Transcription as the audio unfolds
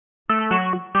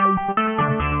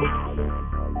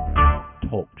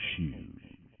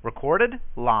Recorded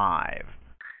live.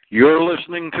 You're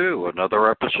listening to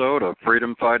another episode of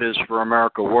Freedom Fighters for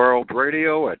America World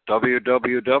Radio at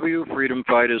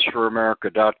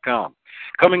www.freedomfightersforamerica.com.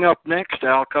 Coming up next,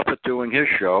 Al Cuppett doing his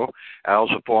show.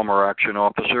 Al's a former action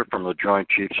officer from the Joint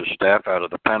Chiefs of Staff out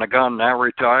of the Pentagon, now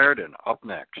retired, and up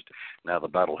next. Now the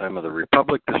Battle Hymn of the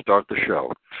Republic to start the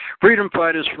show. Freedom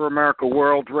Fighters for America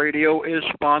World Radio is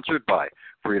sponsored by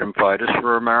Freedom Fighters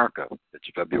for America. It's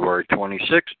February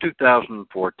 26,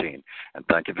 2014, and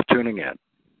thank you for tuning in.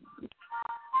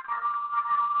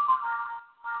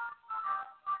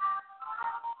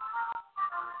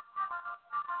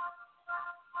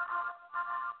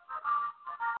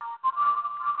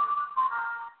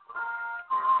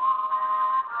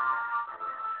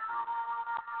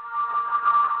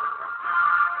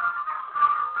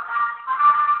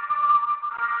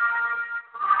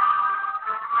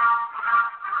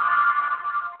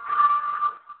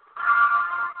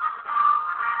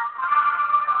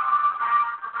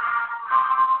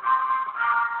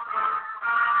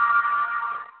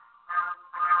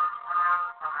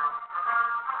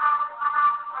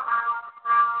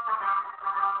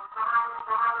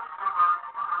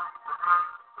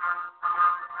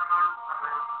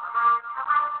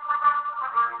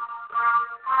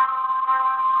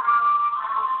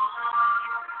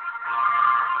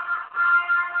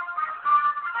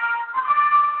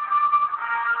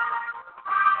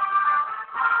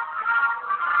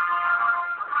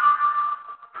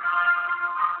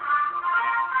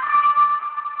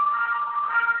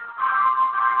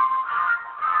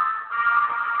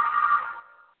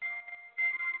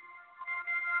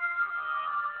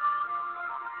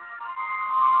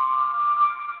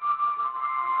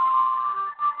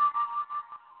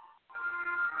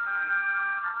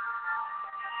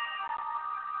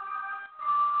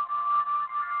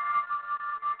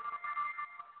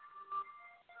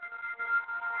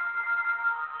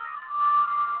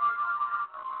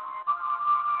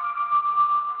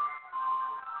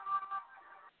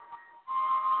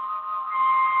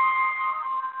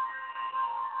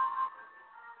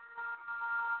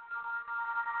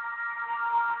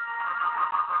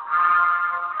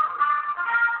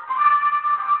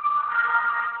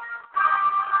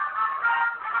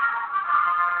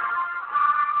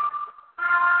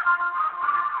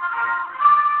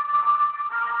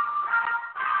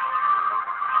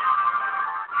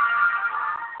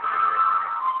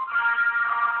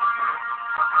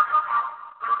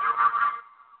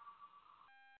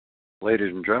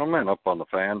 Ladies and gentlemen, up on the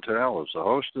fantail is the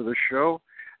host of the show,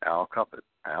 Al Cuppett.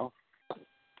 Al?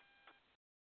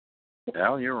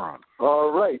 Al, you're on.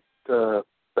 All right.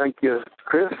 Thank you,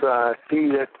 Chris. I see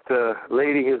that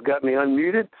lady has got me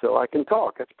unmuted, so I can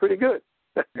talk. That's pretty good.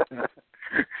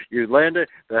 You landed.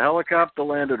 The helicopter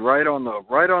landed right on the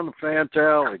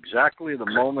fantail, exactly the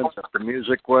moment that the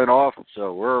music went off.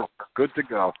 So we're good to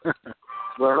go.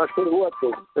 Well, I tell you what,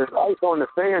 there's ice on the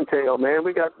fantail, man.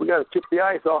 We got to chip the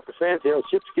ice off the fantail. The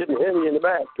ship's getting heavy in the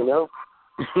back, you know.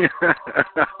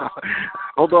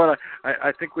 Hold on,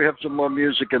 I think we have some more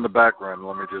music in the background.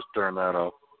 Let me just turn that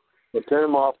off. We'll turn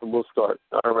them off and we'll start.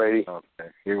 All righty. Okay,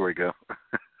 here we go.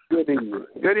 Good evening.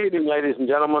 Good evening, ladies and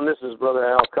gentlemen. This is Brother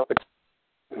Al Cuppett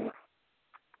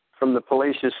from the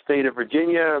fallacious state of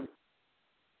Virginia,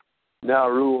 now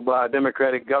ruled by a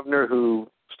Democratic governor who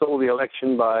stole the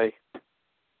election by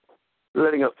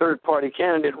letting a third-party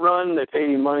candidate run. They paid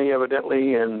him money,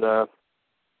 evidently, and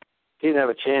he didn't have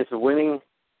a chance of winning.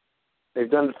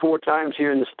 They've done it 4 times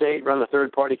here in the state, run a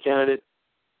third-party candidate,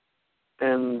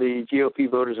 and the GOP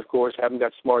voters, of course, haven't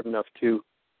got smart enough to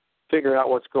figure out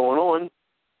what's going on.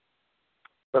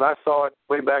 But I saw it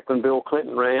way back when Bill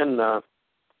Clinton ran.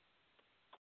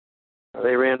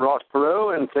 They ran Ross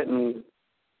Perot, and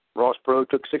Ross Perot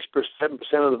took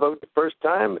 7% of the vote the first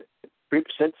time, 3%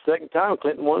 the second time.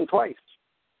 Clinton won twice.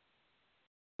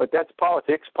 But that's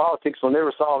politics. Politics will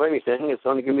never solve anything. It's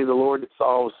only going to be the Lord that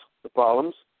solves the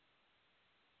problems.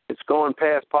 It's going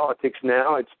past politics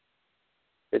now.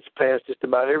 It's past just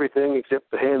about everything except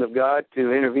the hand of God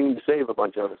to intervene to save a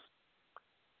bunch of us.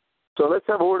 So let's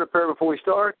have a word of prayer before we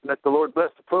start. Let the Lord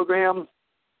bless the program.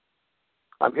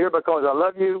 I'm here because I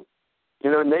love you.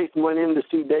 You know, Nathan went in to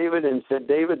see David and said,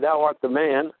 David, thou art the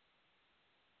man.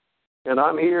 And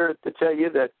I'm here to tell you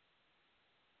that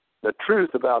the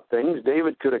truth about things,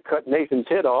 David could have cut Nathan's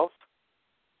head off,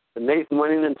 but Nathan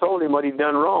went in and told him what he'd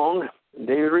done wrong, and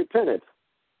David repented.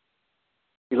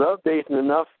 He loved Nathan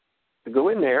enough to go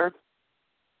in there.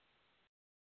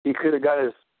 He could have got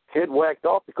his head whacked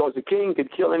off because the king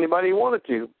could kill anybody he wanted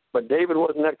to, but David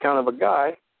wasn't that kind of a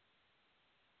guy.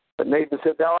 But Nathan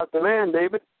said, thou art the man,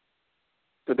 David.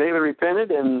 So David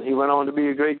repented, and he went on to be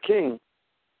a great king.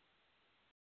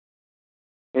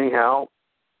 Anyhow,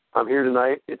 I'm here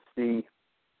tonight. It's the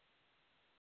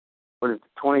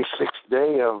 26th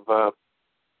day of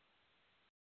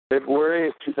February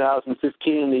of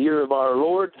 2015 in the year of our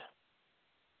Lord.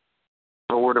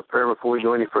 A word of prayer before we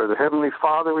go any further. Heavenly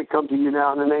Father, we come to you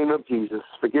now in the name of Jesus.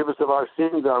 Forgive us of our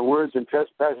sins, our words and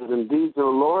trespasses and deeds, O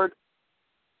Lord.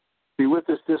 Be with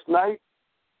us this night.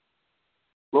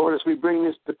 Lord, as we bring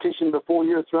this petition before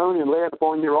your throne and lay it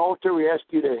upon your altar, we ask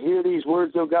you to hear these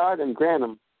words, O God, and grant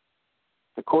them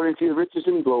according to your riches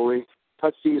and glory.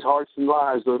 Touch these hearts and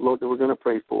lives, Lord, that we're going to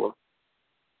pray for.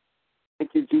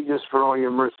 Thank you, Jesus, for all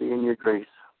your mercy and your grace.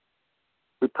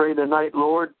 We pray tonight,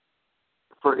 Lord,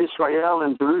 for Israel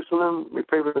and Jerusalem. We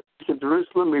pray for the peace of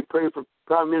Jerusalem. We pray for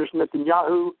Prime Minister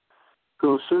Netanyahu, who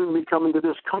will soon be coming to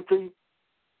this country.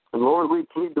 And, Lord, we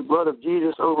plead the blood of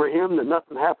Jesus over him, that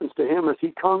nothing happens to him as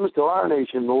he comes to our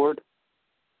nation, Lord.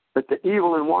 That the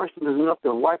evil in Washington is enough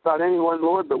to wipe out anyone,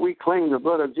 Lord, but we claim the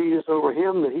blood of Jesus over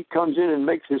him, that he comes in and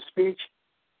makes his speech.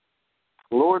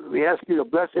 Lord, we ask you to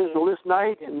bless Israel this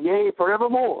night, and yea,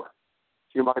 forevermore,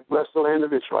 that you might bless the land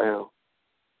of Israel,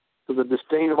 to the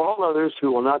disdain of all others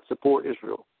who will not support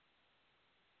Israel.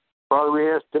 Father, we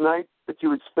ask tonight that you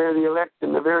would spare the elect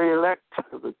and the very elect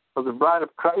of the bride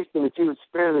of Christ, and that you would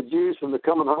spare the Jews from the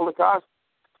coming Holocaust.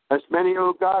 As many,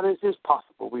 O God, as is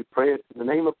possible. We pray it in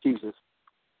the name of Jesus.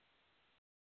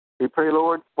 We pray,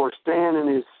 Lord, for Stan and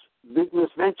his business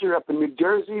venture up in New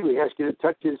Jersey. We ask you to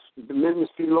touch his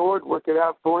ministry, Lord. Work it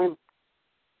out for him.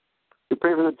 We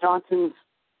pray for the Johnsons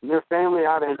and their family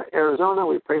out in Arizona.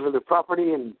 We pray for the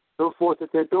property and so forth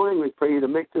that they're doing. We pray you to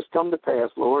make this come to pass,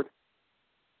 Lord.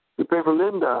 We pray for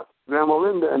Linda, Grandma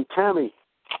Linda, and Tammy.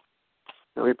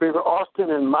 And we pray for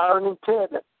Austin and Myron and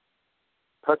Ted.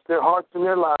 Touch their hearts and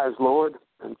their lives, Lord.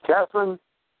 And Catherine,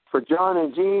 for John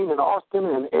and Jean and Austin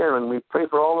and Aaron. We pray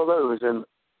for all of those. And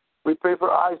we pray for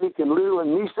Isaac and Lou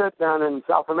and Nisa down in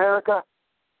South America.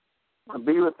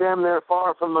 Be with them. They're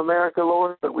far from America,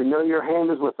 Lord, but we know your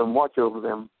hand is with them. Watch over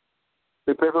them.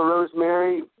 We pray for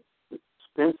Rosemary,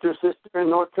 Spencer's sister in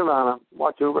North Carolina.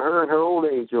 Watch over her in her old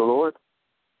age, O Lord.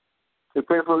 We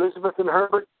pray for Elizabeth and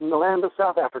Herbert in the land of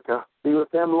South Africa. Be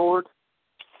with them, Lord.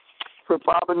 For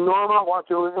Bob and Norma, watch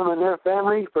over them and their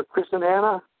family. For Chris and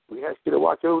Anna, we ask you to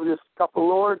watch over this couple,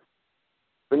 Lord.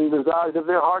 Bring the desires of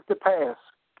their heart to pass,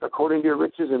 according to your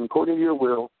riches and according to your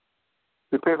will.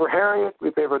 We pray for Harriet.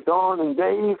 We pray for Dawn and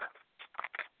Dave,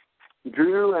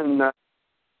 Drew, and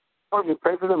Lord, we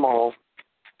pray for them all.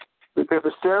 We pray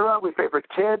for Sarah. We pray for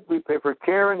Ted. We pray for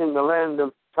Karen in the land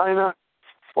of China.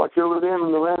 Watch over them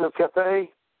in the land of Cathay.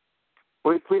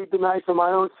 We plead tonight for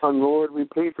my own son, Lord. We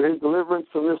plead for his deliverance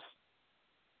from this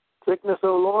sickness,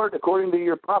 O Lord, according to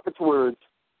your prophet's words.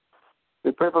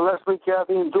 We pray for Leslie,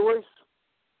 Kathy, and Joyce.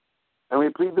 And we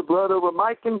plead the blood over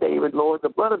Mike and David, Lord, the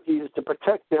blood of Jesus, to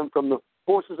protect them from the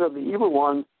forces of the evil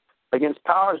one against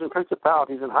powers and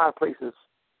principalities in high places.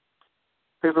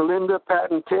 Pray for Linda,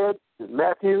 Pat, and Ted, and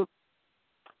Matthew,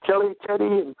 Kelly, Teddy,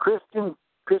 and Kristen,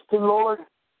 Lord.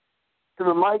 Pray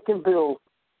for Mike and Bill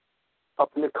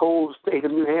up in the cold state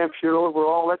of New Hampshire, Lord, where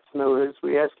all that snow is.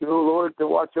 We ask you, O Lord, to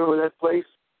watch over that place.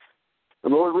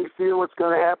 And Lord, we feel what's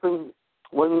going to happen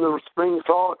when the spring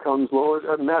thaw comes, Lord,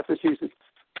 in Massachusetts.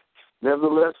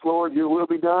 Nevertheless, Lord, your will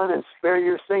be done, and spare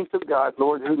your saints of God,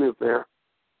 Lord, who live there.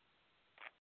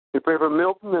 We pray for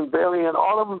Milton and Bailey and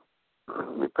Autumn.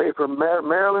 We pray for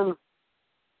Marilyn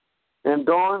and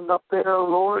Dawn up there, oh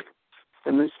Lord.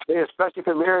 And we pray especially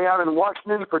for Mary out in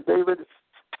Washington, for David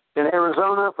in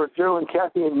Arizona, for Joe and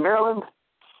Kathy in Maryland.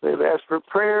 They've asked for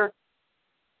prayer.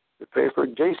 We pray for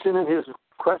Jason and his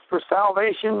quest for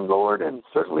salvation, Lord, and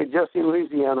certainly Jesse in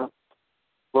Louisiana.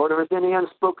 Lord, if there's any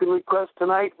unspoken request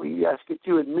tonight, we ask that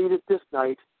you would meet it this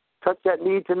night. Touch that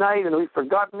need tonight, and if we've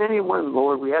forgotten anyone,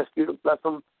 Lord, we ask you to bless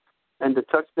them and to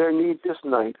touch their needs this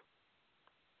night.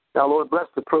 Now, Lord, bless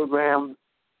the program,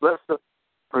 bless the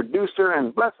producer,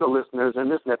 and bless the listeners in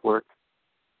this network.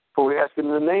 For we ask it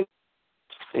in the name,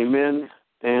 amen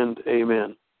and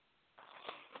amen.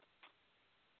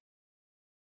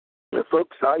 Now,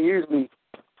 folks, I usually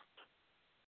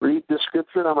read this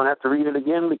scripture, and I'm going to have to read it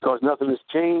again because nothing has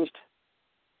changed.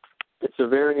 It's a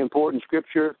very important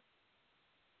scripture.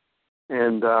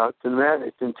 And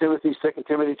it's in Timothy, 2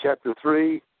 Timothy chapter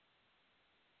 3.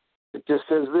 It just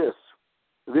says this.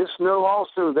 This know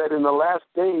also that in the last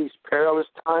days perilous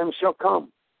times shall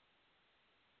come.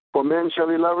 For men shall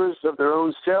be lovers of their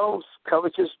own selves,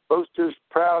 covetous, boasters,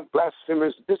 proud,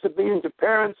 blasphemers, disobedient to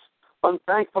parents,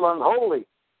 unthankful, unholy,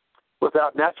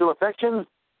 without natural affection.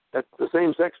 That's the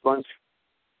same-sex bunch.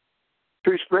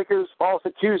 truce breakers, false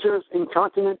accusers,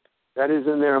 incontinent, that is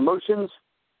in their emotions,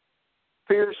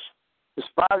 fierce,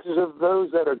 despisers of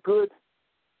those that are good,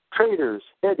 traitors,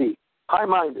 heady,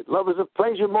 high-minded, lovers of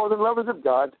pleasure more than lovers of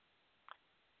God,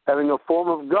 having a form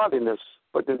of godliness,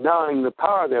 but denying the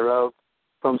power thereof,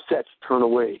 from such turn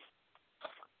away.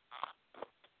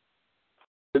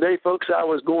 Today, folks, I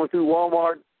was going through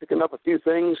Walmart, picking up a few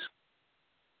things.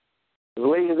 There's a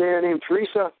lady there named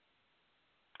Teresa.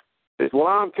 Says, well,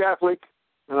 I'm Catholic,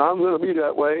 and I'm going to be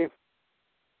that way.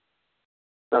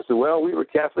 I said, well, we were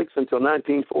Catholics until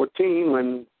 1914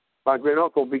 when my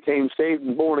great-uncle became saved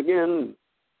and born again.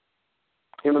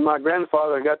 Him and my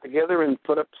grandfather got together and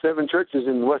put up 7 churches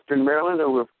in western Maryland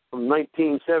over from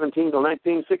 1917 to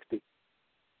 1960.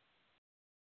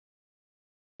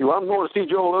 Well, I'm going to see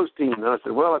Joel Osteen. And I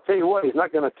said, well, I'll tell you what, he's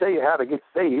not going to tell you how to get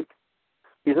saved.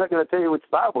 He's not going to tell you which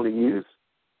Bible to use,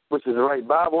 which is the right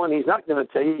Bible, and he's not going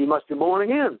to tell you must be born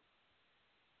again.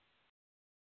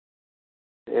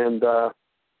 And I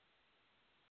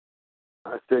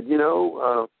said,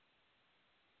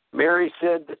 Mary,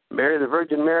 the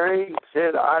Virgin Mary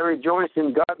said, I rejoice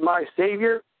in God my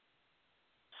Savior,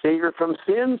 Savior from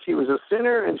sin. She was a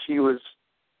sinner, and she was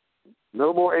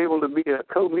no more able to be a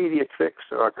co-mediatrix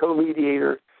or a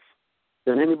co-mediator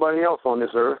than anybody else on this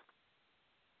earth.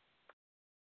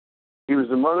 She was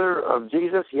the mother of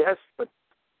Jesus, yes, but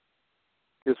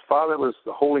his father was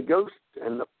the Holy Ghost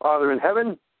and the Father in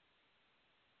heaven.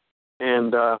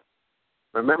 And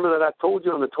remember that I told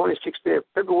you on the 26th day of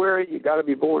February, you got to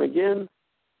be born again.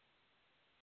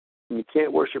 And you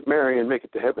can't worship Mary and make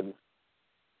it to heaven.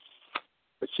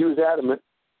 But she was adamant.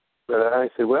 But I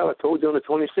said, well, I told you on the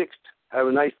 26th. Have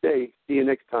a nice day. See you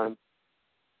next time.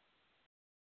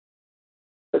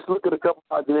 Let's look at a couple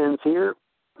odds and ends here.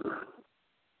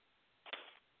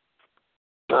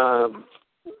 I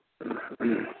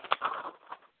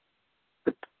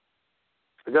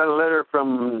got a letter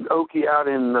from Okie out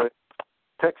in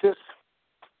Texas.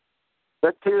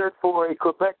 Let's hear it for a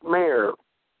Quebec mayor,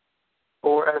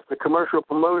 or as the commercial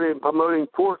promoting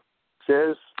pork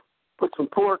says, put some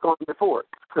pork on the fork.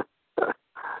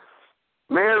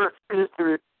 Mayor refuses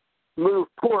to remove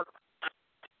pork.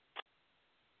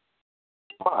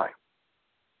 Why?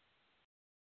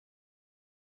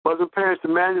 Muslim parents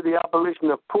demanded the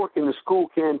abolition of pork in the school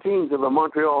canteens of a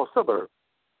Montreal suburb.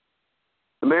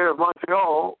 The mayor of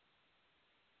Montreal,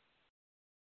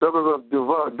 suburb of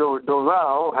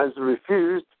Dorval, has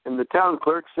refused, and the town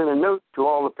clerk sent a note to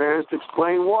all the parents to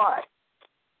explain why.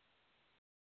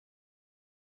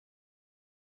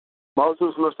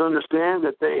 Muslims must understand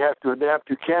that they have to adapt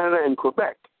to Canada and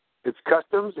Quebec, its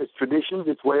customs, its traditions,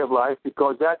 its way of life,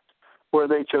 because that's where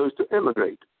they chose to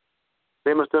immigrate.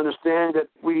 They must understand that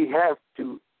we have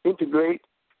to integrate,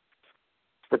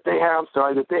 that they have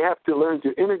to learn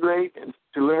to integrate and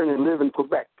to learn and live in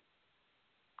Quebec.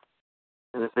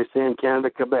 And as they say in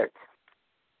Canada, Quebec.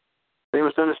 They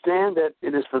must understand that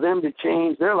it is for them to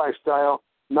change their lifestyle,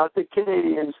 not the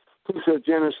Canadians who so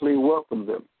generously welcome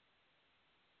them.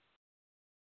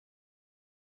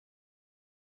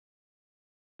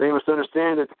 They must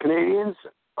understand that the Canadians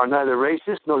are neither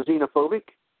racist nor xenophobic.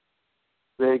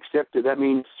 They accepted, that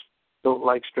means don't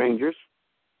like strangers.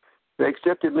 They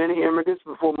accepted many immigrants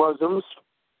before Muslims,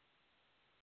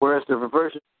 whereas the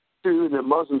reverse is true, that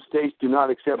Muslim states do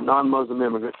not accept non-Muslim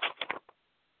immigrants.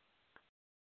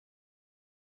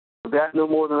 That no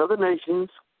more than other nations,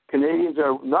 Canadians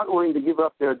are not willing to give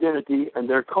up their identity and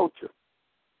their culture,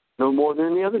 no more than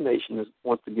any other nation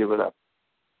wants to give it up.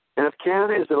 And if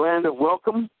Canada is the land of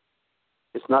welcome,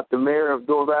 it's not the mayor of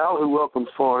Dorval who welcomes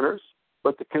foreigners,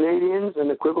 but the Canadians and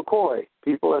the Québécois,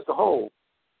 people as a whole.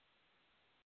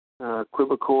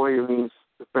 Québécois means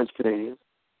the French Canadians,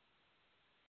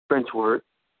 French word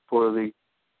for the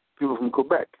people from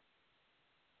Quebec.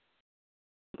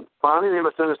 Finally, they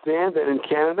must understand that in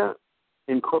Canada,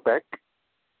 in Quebec,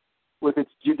 with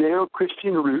its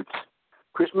Judeo-Christian roots,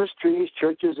 Christmas trees,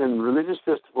 churches, and religious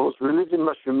festivals, religion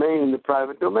must remain in the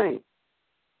private domain.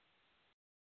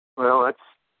 Well,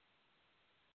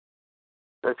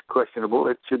 that's questionable.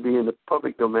 It should be in the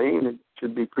public domain. It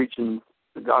should be preaching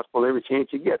the gospel every chance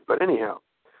you get. But anyhow,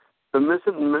 the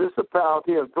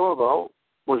municipality of Dorval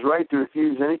was right to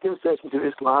refuse any concession to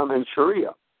Islam and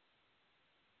Sharia.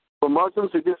 For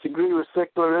Muslims who disagree with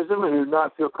secularism and who do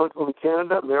not feel comfortable in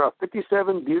Canada, there are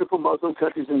 57 beautiful Muslim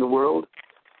countries in the world.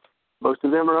 Most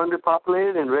of them are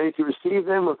underpopulated and ready to receive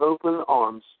them with open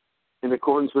arms in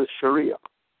accordance with Sharia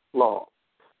law.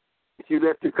 If you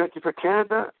left your country for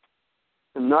Canada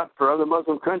and not for other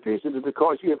Muslim countries, it is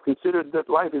because you have considered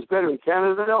that life is better in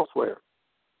Canada than elsewhere.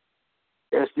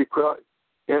 Ask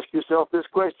yourself this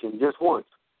question just once.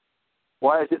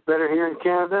 Why is it better here in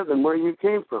Canada than where you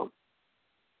came from?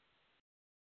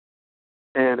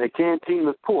 And a canteen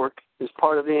with pork is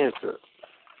part of the answer.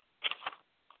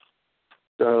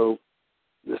 So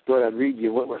just thought I'd read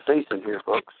you what we're facing here,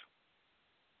 folks.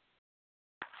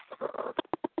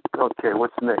 Okay,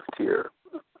 what's next here?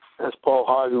 As Paul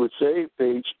Harvey would say,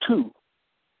 page 2.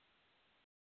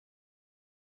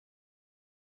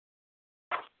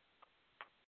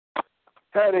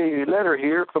 Had a letter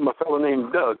here from a fellow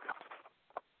named Doug.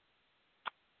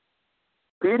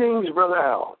 Greetings, Brother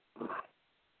Al.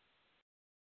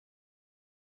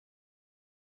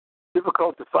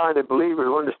 Difficult to find a believer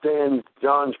who understands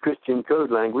John's Christian code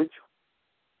language.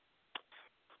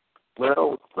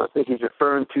 Well, I think he's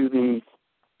referring to the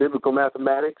biblical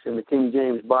mathematics in the King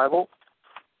James Bible.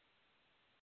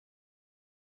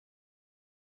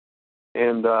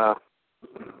 And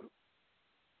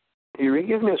he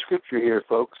gives me a scripture here,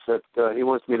 folks, that he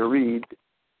wants me to read.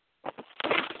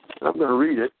 I'm going to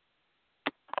read it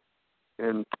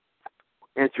and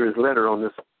answer his letter on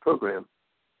this program.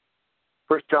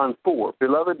 1 John 4,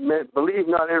 Beloved, believe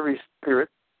not every spirit,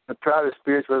 but try the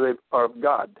spirits whether they are of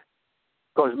God.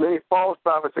 Because many false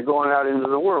prophets are going out into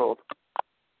the world.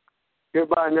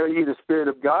 Hereby know ye the Spirit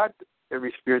of God.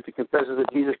 Every spirit that confesses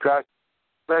that Jesus Christ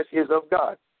flesh is of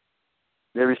God.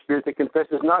 And every spirit that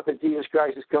confesses not that Jesus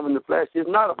Christ is come in the flesh is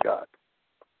not of God.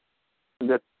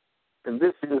 And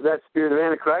this is that spirit of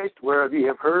Antichrist, whereof ye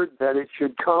have heard that it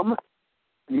should come,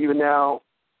 and even now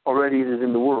already it is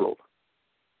in the world.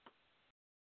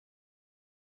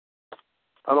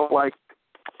 I don't like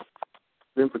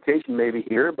the implication maybe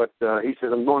here, but he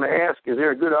says, I'm going to ask, is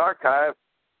there a good archive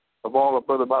of all of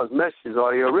Brother Bob's messages,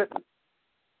 audio written?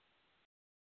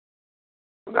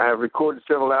 And I have recorded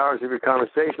several hours of your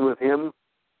conversation with him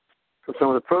from some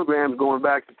of the programs going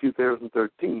back to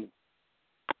 2013.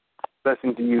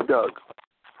 Blessing to you, Doug.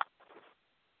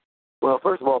 Well,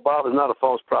 first of all, Bob is not a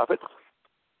false prophet.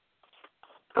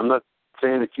 I'm not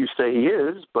saying that you say he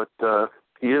is, but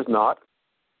he is not.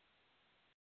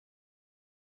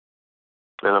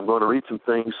 And I'm going to read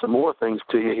some more things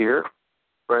to you here,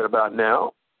 right about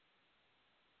now.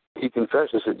 He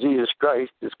confesses that Jesus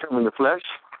Christ is come in the flesh.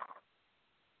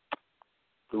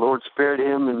 The Lord spared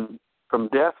him from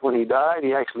death when he died.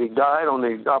 He actually died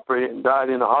died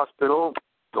in a hospital.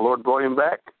 The Lord brought him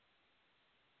back.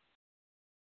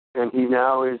 And he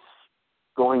now is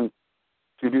going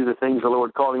to do the things the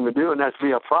Lord called him to do, and that's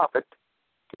be a prophet.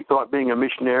 He thought being a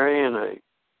missionary and an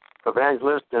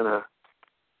evangelist and a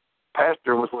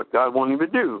pastor was what God wanted him to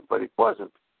do, but it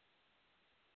wasn't.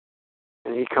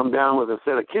 And he come down with a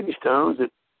set of kidney stones that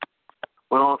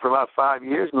went on for about 5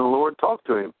 years, and the Lord talked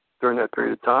to him during that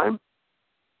period of time.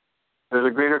 There's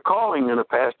a greater calling than a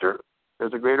pastor.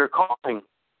 There's a greater calling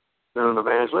than an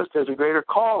evangelist. There's a greater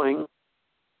calling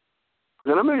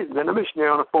than a missionary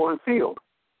on a foreign field.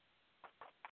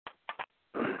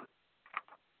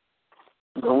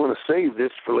 I want to save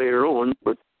this for later on,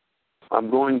 but I'm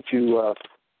going to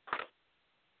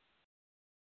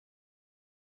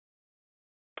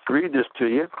read this to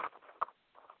you.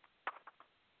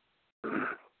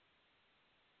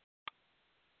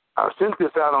 I sent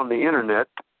this out on the internet,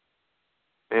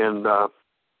 and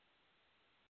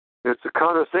it's a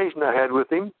conversation I had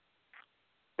with him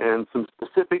and some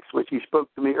specifics which he spoke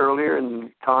to me earlier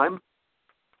in time.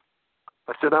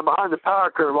 I said, I'm behind the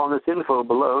power curve on this info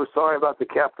below. Sorry about the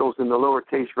capitals and the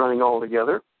lowercase running all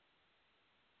together.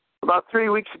 About 3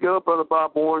 weeks ago, Brother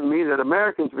Bob warned me that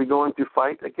Americans were going to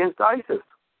fight against ISIS.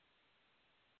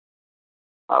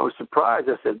 I was surprised.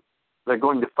 I said, they're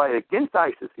going to fight against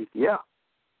ISIS? He said, yeah.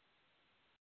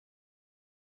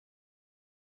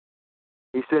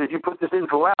 He said, if you put this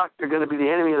info out, you're going to be the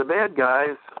enemy of the bad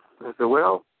guys. I said,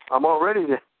 well, I'm already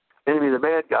the enemy of the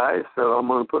bad guys, so I'm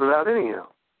going to put it out anyhow.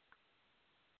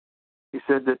 He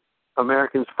said that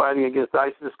Americans fighting against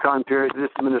ISIS contrary to this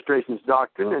administration's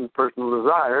doctrine and personal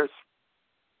desires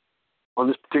on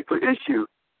this particular issue.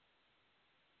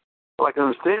 Well, I can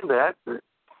understand that.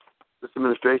 This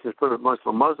administration has put a bunch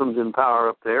of Muslims in power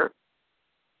up there,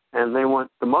 and they want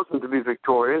the Muslims to be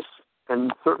victorious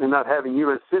and certainly not having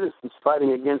U.S. citizens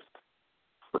fighting against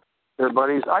their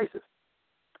buddies ISIS.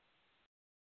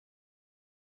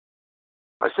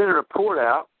 I sent a report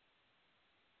out,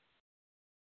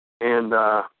 and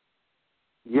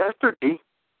yesterday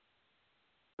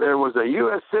there was a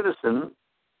U.S. citizen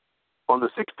on the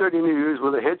 6:30 News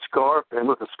with a headscarf and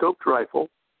with a scoped rifle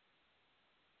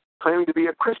claiming to be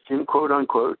a Christian, quote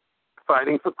unquote,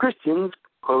 fighting for Christians,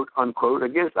 quote unquote,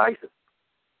 against ISIS.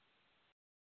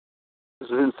 This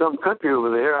is in some country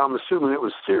over there. I'm assuming it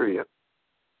was Syria.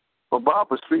 Well,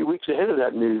 Bob was 3 weeks ahead of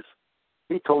that news.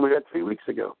 He told me that 3 weeks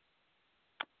ago.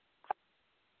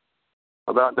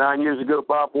 About 9 years ago,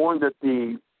 Bob warned that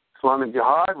the Islamic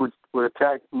Jihad would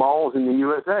attack malls in the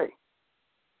USA.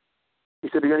 He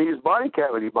said they're going to use body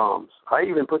cavity bombs. I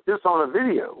even put this on a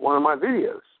video, one of my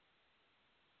videos.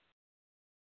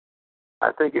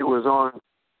 I think it was on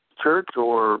Church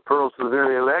or Pearls to the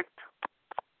Very Elect,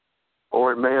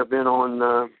 or it may have been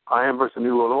on I Am versus the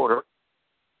New World Order.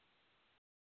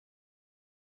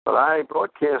 But I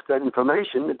broadcast that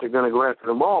information that they're going to go after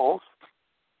the malls.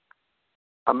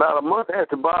 About a month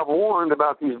after Bob warned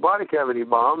about these body cavity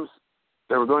bombs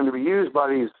that were going to be used by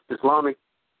these Islamic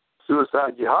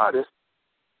suicide jihadists,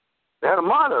 they had a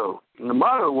motto, and the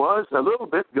motto was, a little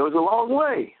bit goes a long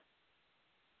way.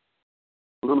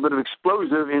 A little bit of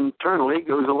explosive internally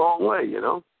goes a long way, you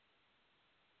know.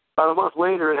 About a month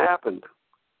later, it happened.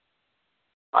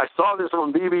 I saw this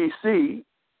on BBC,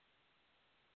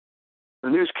 the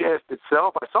newscast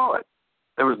itself. I saw it.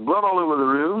 There was blood all over the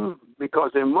room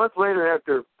because a month later,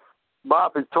 after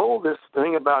Bob had told this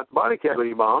thing about body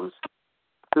cavity bombs,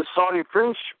 the Saudi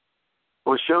prince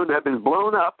was shown to have been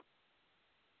blown up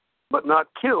but not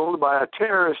killed by a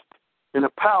terrorist in a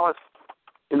palace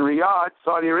in Riyadh,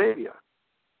 Saudi Arabia.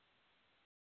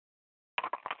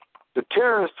 The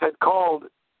terrorist had called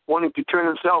wanting to turn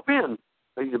himself in.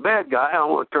 He's a bad guy. I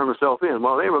don't want to turn myself in.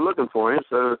 Well, they were looking for him,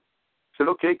 so said,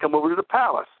 okay, come over to the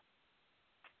palace.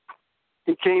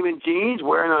 He came in jeans,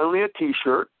 wearing only a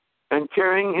T-shirt, and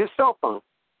carrying his cell phone.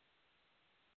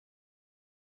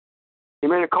 He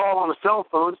made a call on the cell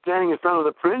phone, standing in front of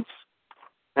the prince,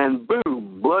 and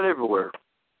boom, blood everywhere,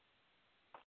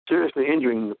 seriously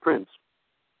injuring the prince.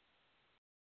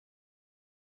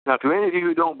 Now, to any of you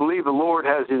who don't believe the Lord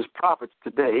has his prophets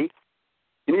today,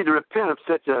 you need to repent of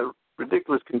such a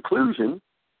ridiculous conclusion.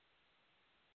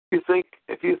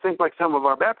 If you think like some of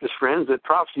our Baptist friends that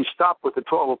prophecy stopped with the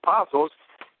 12 apostles,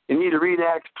 you need to read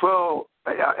Acts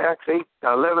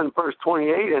 11, verse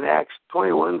 28, and Acts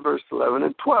 21, verse 11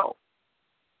 and 12.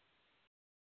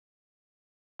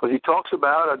 Because he talks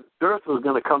about a dearth was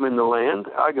going to come in the land.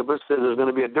 Agabus says there's going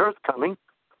to be a dearth coming,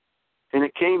 and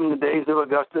it came in the days of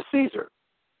Augustus Caesar.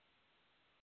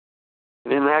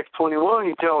 And in Acts 21,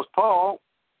 he tells Paul,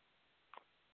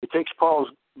 he takes Paul's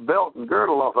belt and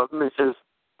girdle off of him and says,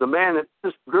 the man that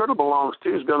this girdle belongs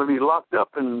to is going to be locked up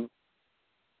and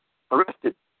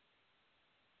arrested.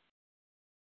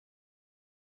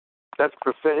 That's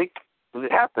prophetic, and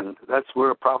it happened. That's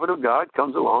where a prophet of God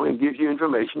comes along and gives you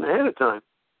information ahead of time.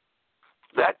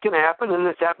 That can happen, and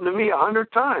it's happened to me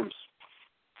 100 times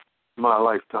in my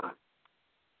lifetime.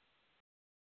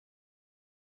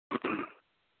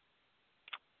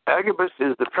 Agabus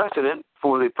is the precedent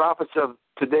for the prophets of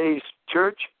today's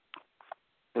church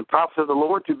and prophets of the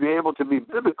Lord to be able to be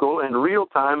biblical in real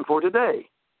time for today.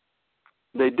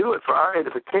 They do it for our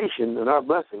edification and our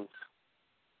blessings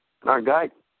and our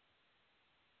guidance.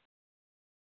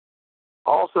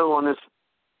 Also on this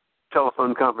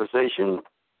telephone conversation,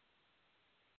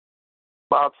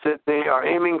 Bob said they are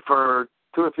aiming for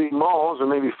 2 or 3 malls, or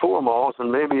maybe 4 malls,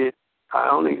 and maybe he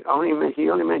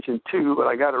only mentioned 2, but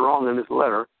I got it wrong in this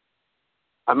letter.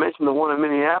 I mentioned the one in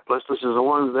Minneapolis, which is the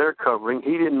one they're covering.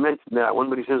 He didn't mention that one,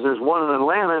 but he says there's one in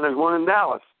Atlanta and there's one in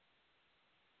Dallas.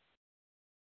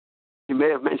 He may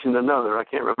have mentioned another. I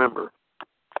can't remember.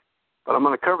 But I'm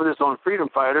going to cover this on Freedom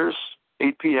Fighters,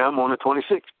 8 p.m. on the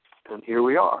 26th, and here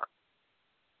we are.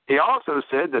 He also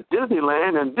said that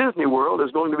Disneyland and Disney World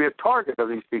is going to be a target of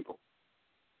these people.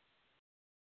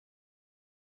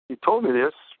 He told me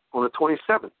this on the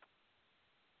 27th,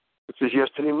 which was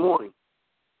yesterday morning.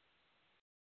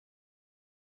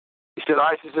 He said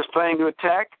ISIS is planning to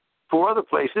attack 4 other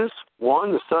places.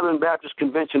 1, the Southern Baptist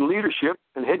Convention leadership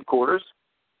and headquarters.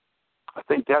 I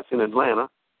think that's in Atlanta.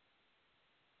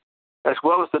 As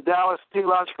well as the Dallas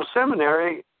Theological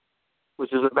Seminary,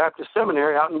 which is a Baptist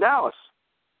seminary out in Dallas.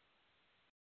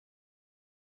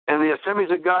 And the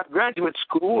Assemblies of God Graduate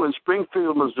School in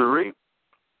Springfield, Missouri.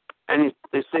 And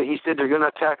he said they're going to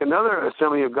attack another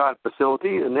Assembly of God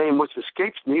facility, the name which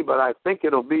escapes me, but I think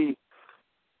it'll be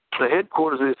the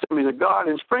headquarters of the Assemblies of God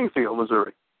in Springfield,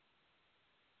 Missouri.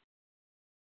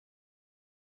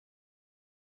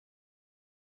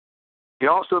 He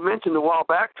also mentioned a while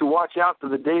back to watch out for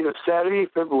the date of Saturday,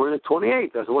 February the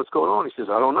 28th. I said, what's going on? He says,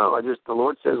 I don't know. The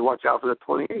Lord says watch out for the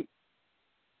 28th.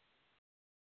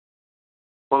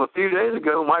 Well, a few days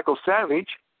ago, Michael Savage,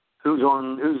 who's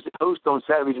the host on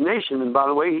Savage Nation, and by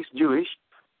the way, he's Jewish,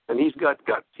 and he's got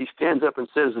guts. He stands up and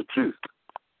says the truth.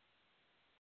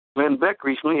 Glenn Beck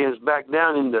recently has backed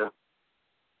down into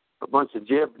a bunch of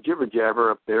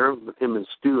jibber-jabber up there with him and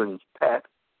Stu and Pat.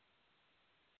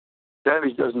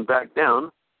 Savage doesn't back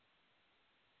down.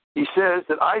 He says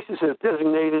that ISIS has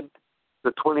designated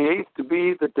the 28th to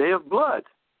be the Day of Blood.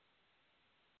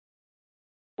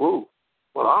 Whoa.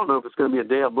 Well, I don't know if it's going to be a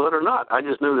Day of Blood or not. I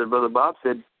just know that Brother Bob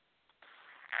said,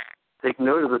 take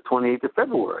note of the 28th of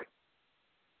February.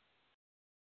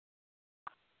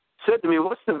 Said to me,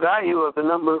 what's the value of the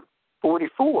number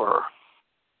 44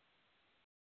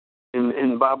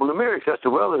 in Bible numerics? I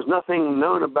said, well, there's nothing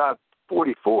known about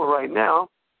 44 right now.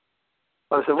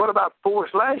 I said, what about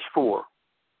 4/4?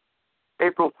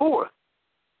 April 4th.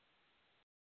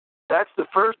 That's the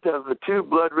first of the 2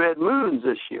 blood red moons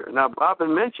this year. Now, Bob had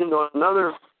mentioned on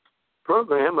another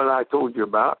program that I told you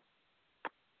about,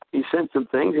 he sent some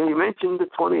things, and he mentioned the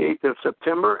 28th of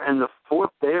September and the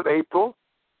 4th day of April.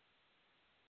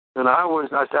 And I wrote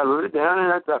it down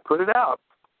and I put it out.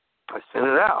 I sent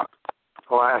it out.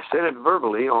 Or I said it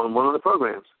verbally on one of the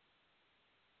programs.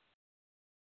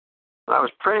 I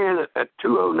was praying at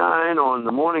 2:09 on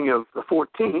the morning of the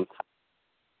 14th.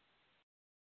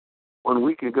 1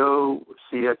 week ago,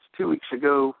 that's 2 weeks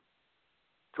ago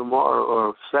tomorrow,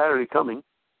 or Saturday coming.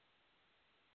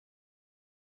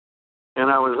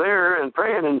 And I was there and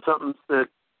praying in something that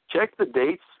checked the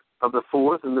dates of the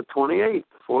 4th and the 28th,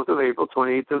 4th of April,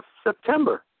 28th of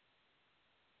September.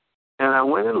 And I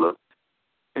went and looked,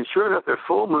 and sure enough, they're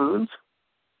full moons.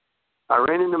 I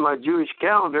ran into my Jewish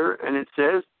calendar, and it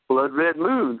says blood red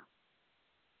moon.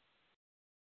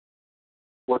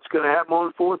 What's going to happen on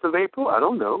the 4th of April? I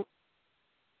don't know.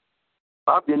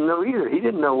 Bob didn't know either. He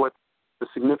didn't know what the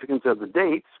significance of the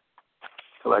dates,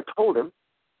 so I told him.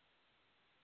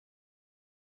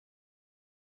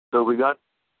 So we got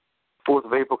 4th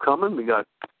of April coming. We got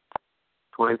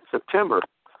 20th of September.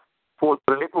 4th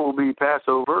of April will be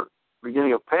Passover,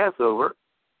 beginning of Passover.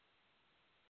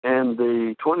 And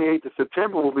the 28th of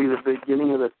September will be the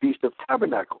beginning of the Feast of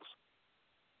Tabernacles.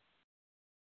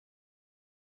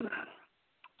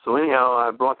 So anyhow,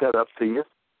 I brought that up to you.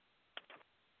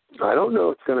 I don't know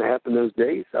what's going to happen those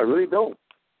days. I really don't.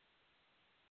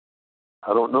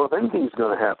 I don't know if anything's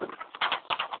going to happen.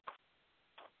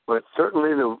 But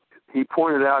certainly he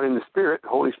pointed out in the Spirit, the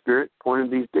Holy Spirit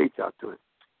pointed these dates out to him.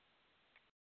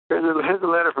 Here's a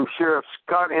letter from Sheriff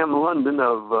Scott M. London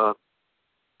of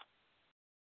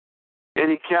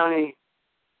Eddy County,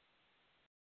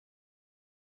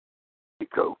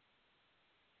 Mexico.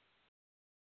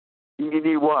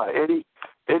 EDDY,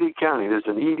 Eddy County. There's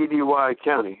an EDDY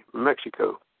County,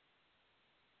 Mexico.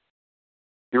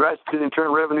 He writes to the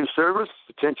Internal Revenue Service,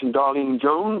 attention Darlene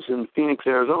Jones in Phoenix,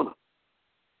 Arizona.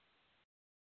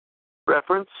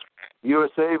 Reference,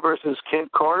 USA versus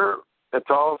Kent Carter, et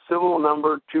al., civil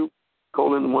number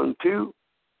 2:12,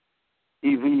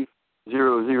 EV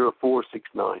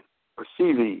 00469, or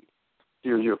CV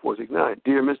 00469.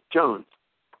 Dear Ms. Jones,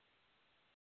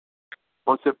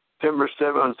 on September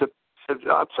 7th,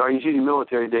 I'm sorry, he's using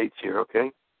military dates here,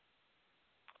 okay?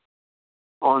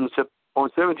 On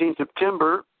 17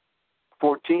 September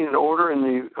 14, an order in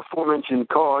the aforementioned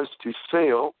cause to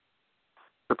sale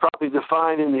the property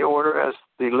defined in the order as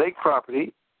the Lake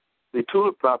property, the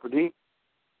Tulip property,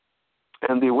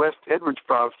 and the West Edwards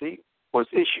property was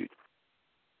issued.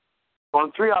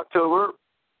 On 3 October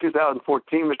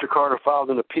 2014, Mr. Carter filed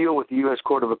an appeal with the U.S.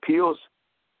 Court of Appeals,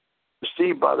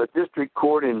 received by the District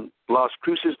Court in Las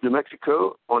Cruces, New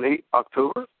Mexico on 8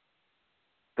 October,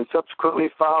 and subsequently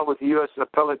filed with the U.S.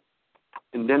 Appellate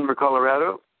in Denver,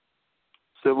 Colorado,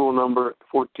 civil number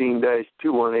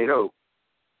 14-2180.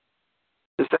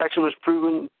 This action has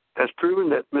proven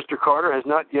that Mr. Carter has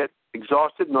not yet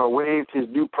exhausted nor waived his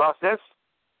due process.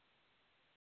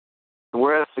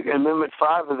 Whereas Amendment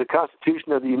 5 of the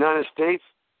Constitution of the United States,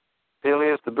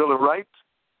 alias the Bill of Rights,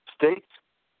 states,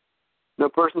 no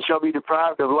person shall be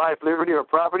deprived of life, liberty, or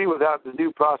property without the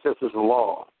due process of the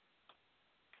law.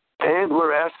 And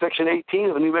whereas Section 18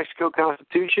 of the New Mexico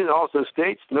Constitution also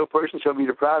states, no person shall be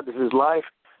deprived of his life,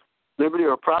 liberty,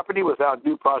 or property without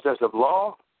due process of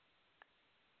law.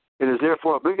 It is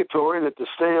therefore obligatory that the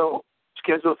sale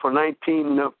scheduled for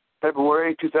 19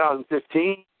 February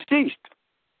 2015 ceased.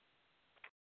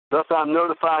 Thus, I'm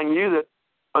notifying you that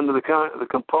under the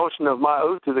compulsion of my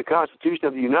oath to the Constitution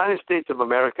of the United States of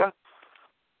America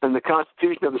and the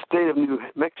Constitution of the State of New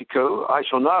Mexico, I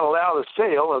shall not allow the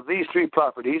sale of these 3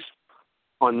 properties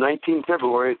on 19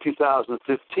 February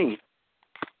 2015.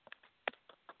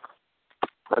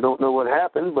 I don't know what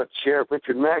happened, but Sheriff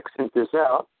Richard Mack sent this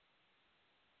out.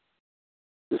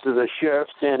 This is a sheriff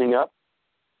standing up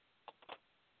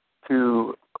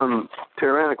to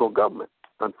tyrannical government,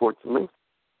 unfortunately.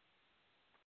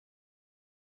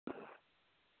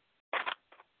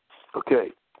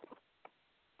 Okay.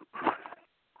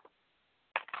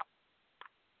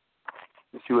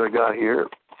 Let's see what I got here.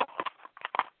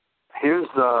 Here's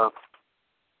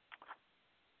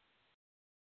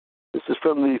This is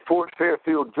from the Fort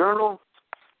Fairfield Journal.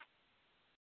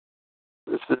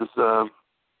 This is 7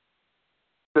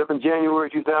 January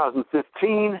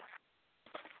 2015.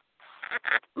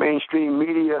 Mainstream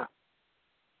media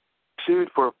sued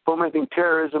for fomenting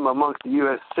terrorism amongst the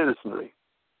U.S. citizenry.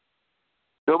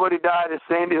 Nobody died at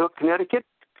Sandy Hook, Connecticut.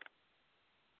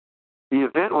 The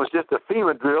event was just a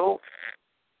FEMA drill.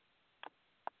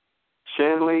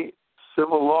 Shanley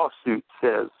civil lawsuit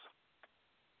says.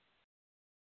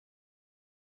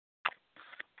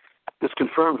 This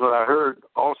confirms what I heard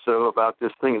also about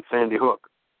this thing at Sandy Hook.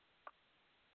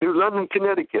 New London,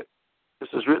 Connecticut. This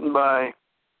is written by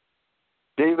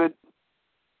David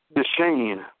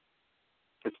Deschesne.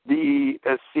 It's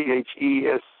Deschesne.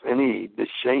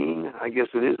 Deschesne, I guess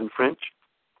it is in French.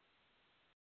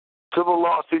 Civil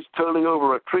lawsuits totaling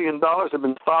over $1 trillion have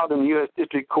been filed in the U.S.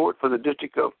 District Court for the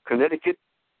District of Connecticut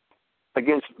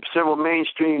against several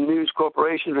mainstream news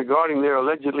corporations regarding their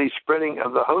allegedly spreading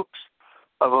of the hoax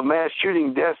of a mass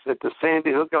shooting death at the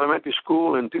Sandy Hook Elementary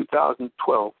School in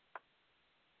 2012.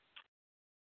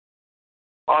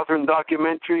 Author and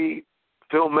documentary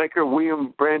filmmaker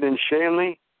William Brandon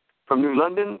Shanley from New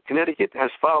London, Connecticut, has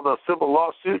filed a civil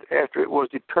lawsuit after it was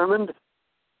determined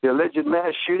the alleged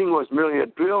mass shooting was merely a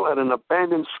drill at an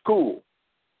abandoned school.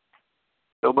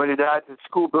 Nobody died at the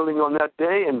school building on that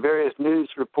day, and various news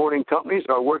reporting companies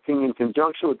are working in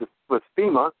conjunction with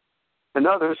FEMA and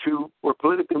others who were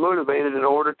politically motivated in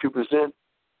order to present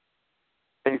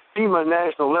a FEMA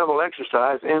national level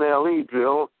exercise, NLE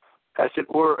drill, as it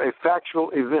were a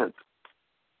factual event.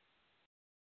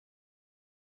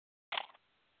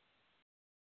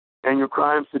 Annual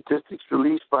crime statistics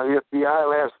released by the FBI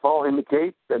last fall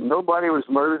indicate that nobody was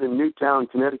murdered in Newtown,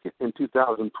 Connecticut in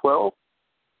 2012,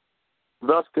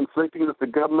 thus conflicting with the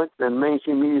government and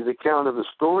mainstream media's account of the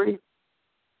story,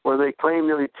 where they claim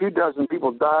nearly 24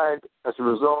 people died as a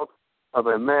result of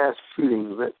a mass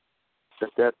shooting at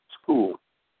that school.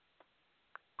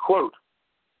 Quote,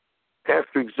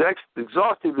 after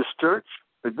exhaustive research,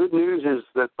 the good news is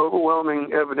that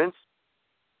overwhelming evidence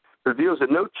reveals that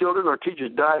no children or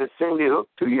teachers died at Sandy Hook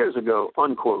 2 years ago,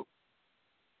 unquote.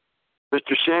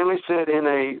 Mr. Shanley said in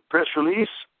a press release,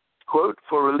 quote,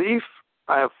 for relief,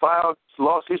 I have filed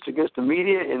lawsuits against the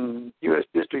media in U.S.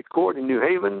 District Court in New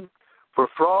Haven for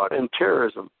fraud and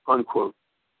terrorism, unquote.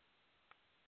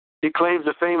 He claims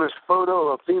a famous photo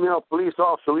of a female police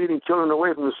officer leading children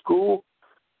away from the school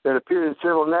that appeared in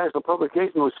several national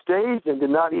publications was staged and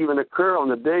did not even occur on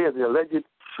the day of the alleged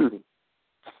shooting.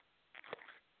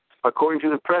 According to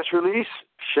the press release,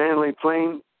 Shanley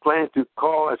plans to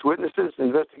call as witnesses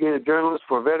investigative journalists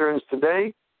for Veterans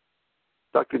Today,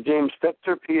 Dr. James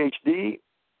Fetzer, Ph.D.,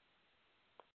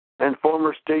 and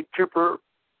former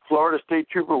Florida State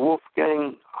Trooper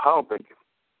Wolfgang Halbig,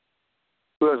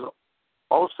 who has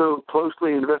also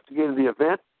closely investigated the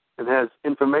event and has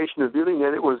information revealing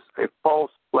that it was a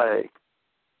false flag.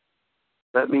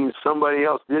 That means somebody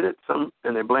else did it,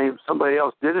 and they blame somebody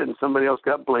else did it, and somebody else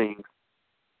got blamed.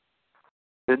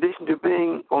 In addition to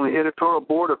being on the editorial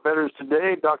board of Veterans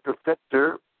Today, Dr.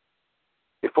 Fetzer,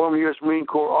 a former U.S. Marine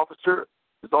Corps officer,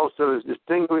 is also a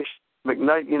distinguished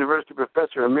McKnight University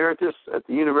professor emeritus at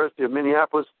the University of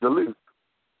Minneapolis, Duluth.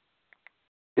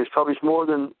 He has published more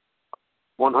than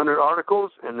 100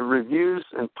 articles and reviews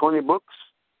and 20 books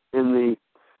in the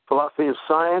philosophy of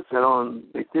science and on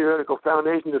the theoretical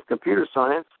foundations of computer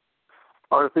science,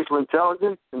 artificial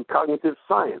intelligence, and cognitive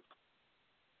science.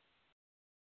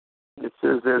 It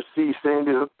says there, see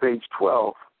Sandy Hook, page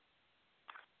 12.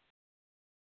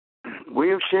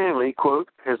 William Shanley, quote,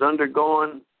 has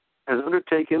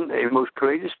undertaken a most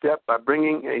courageous step by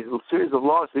bringing a series of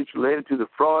lawsuits related to the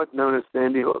fraud known as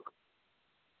Sandy Hook.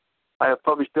 I have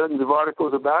published dozens of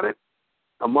articles about it,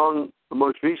 among the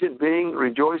most recent being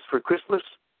Rejoice for Christmas,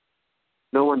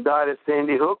 No One Died at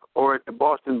Sandy Hook or at the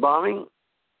Boston Bombing,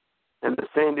 and the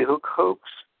Sandy Hook Hoax,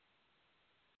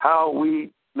 How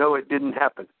We Know It Didn't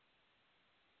Happen.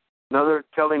 Another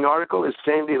telling article is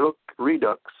Sandy Hook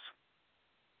Redux.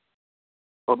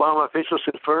 Obama officials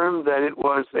confirmed that it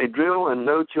was a drill and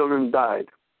no children died.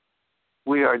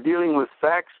 We are dealing with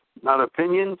facts, not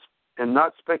opinions, and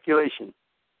not speculation,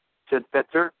 said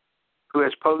Fetzer, who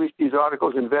has published these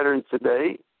articles in Veterans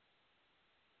Today.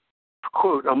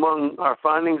 Quote, among our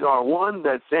findings are, one,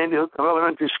 that Sandy Hook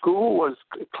Elementary School was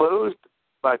closed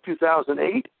by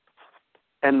 2008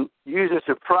 and used as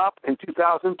a prop in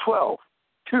 2012.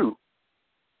 Two,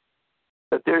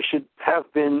 that there should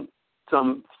have been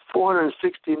some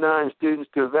 469 students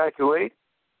to evacuate,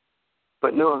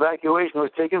 but no evacuation was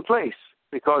taking place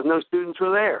because no students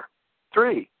were there.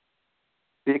 Three,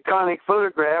 the iconic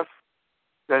photograph,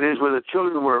 that is where the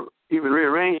children were even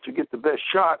rearranged to get the best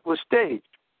shot, was staged.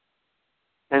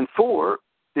 And 4,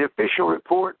 the official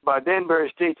report by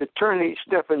Danbury State's Attorney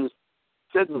Stefan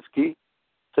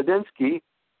Sedensky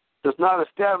does not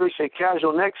establish a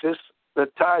causal nexus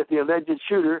that ties the alleged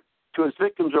shooter to his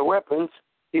victims or weapons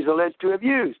he's alleged to have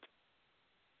used.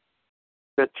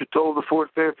 That's told the Fort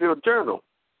Fairfield Journal.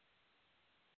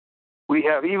 We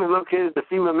have even located the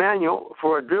FEMA manual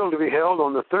for a drill to be held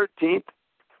on the 13th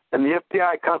and the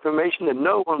FBI confirmation that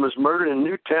no one was murdered in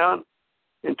Newtown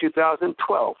in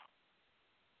 2012.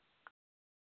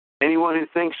 Anyone who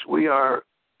thinks we are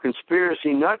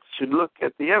conspiracy nuts should look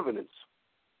at the evidence.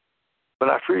 But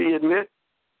I freely admit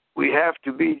we have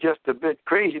to be just a bit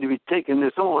crazy to be taking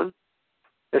this on.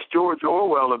 As George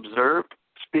Orwell observed,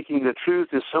 speaking the truth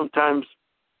is sometimes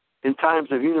in times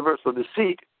of universal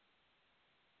deceit.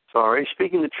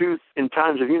 Speaking the truth in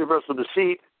times of universal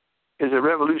deceit is a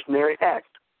revolutionary act.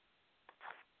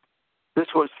 This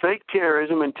was fake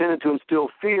terrorism intended to instill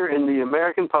fear in the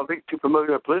American public to promote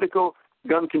a political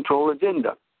gun control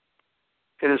agenda.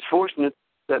 It is fortunate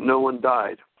that no one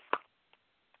died.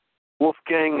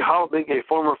 Wolfgang Halbig, a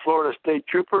former Florida state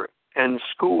trooper and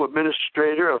school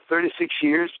administrator of 36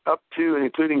 years, up to and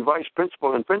including vice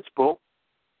principal and principal,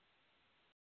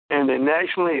 and a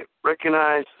nationally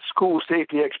recognized school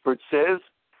safety expert, says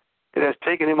it has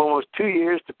taken him almost 2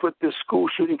 years to put this school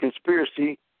shooting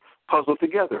conspiracy puzzle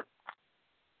together.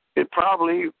 It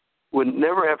probably would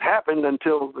never have happened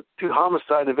until the 2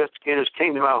 homicide investigators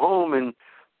came to my home in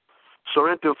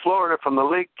Sorrento, Florida, from the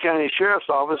Lake County Sheriff's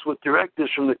Office with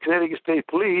directives from the Connecticut State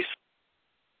Police.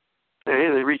 Hey,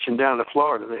 they're reaching down to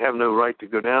Florida. They have no right to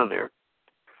go down there.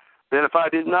 Then if I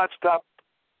did not stop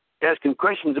asking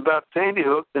questions about Sandy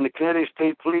Hook, then the Connecticut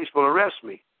State Police will arrest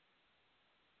me.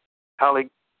 Halbig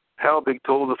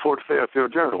told the Fort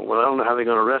Fairfield Journal. Well, I don't know how they're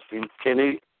going to arrest him.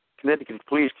 Connecticut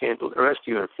Police can't arrest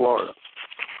you in Florida.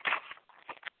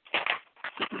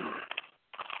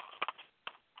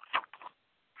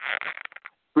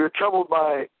 We are troubled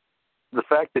by the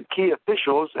fact that key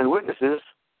officials and witnesses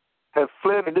have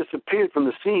fled or disappeared from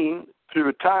the scene through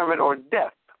retirement or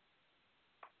death.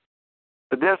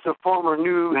 The deaths of former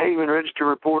New Haven Register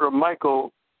reporter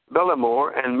Michael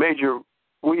Bellamore and Major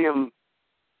William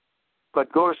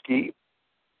Podgorski,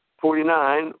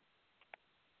 49,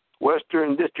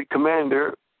 Western District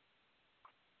Commander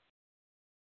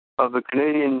of the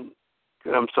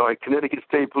Connecticut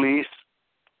State Police,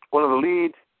 one of the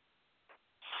lead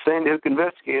Sandy Hook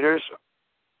investigators,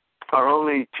 are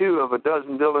only 2 of a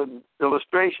dozen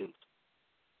illustrations.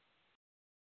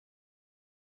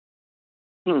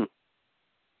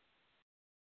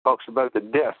 Talks about the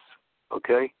deaths, of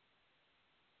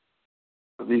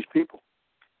these people.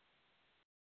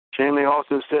 Shanley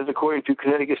also says, according to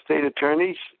Connecticut State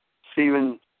Attorney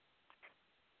Stephen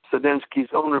Sedensky's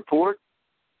own report,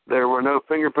 there were no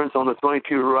fingerprints on the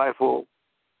 .22 rifle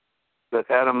that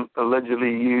Adam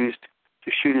allegedly used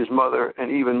to shoot his mother,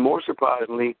 and even more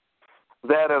surprisingly,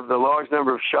 that of the large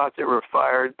number of shots that were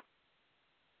fired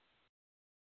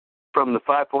from the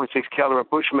 5.6 caliber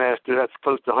Bushmaster, that's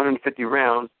close to 150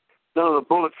 rounds. None of the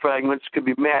bullet fragments could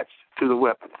be matched to the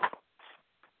weapon.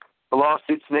 The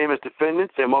lawsuits name as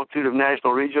defendants a multitude of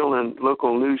national, regional, and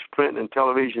local news, print, and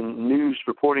television news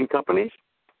reporting companies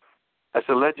as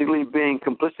allegedly being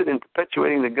complicit in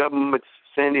perpetuating the government's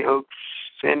Sandy Hook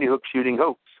shooting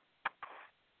hoax.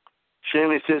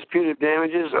 Shanley says punitive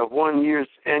damages of 1 year's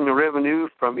annual revenue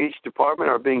from each department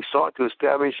are being sought to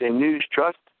establish a news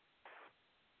trust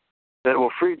that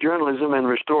will free journalism and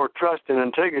restore trust and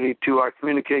integrity to our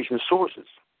communication sources.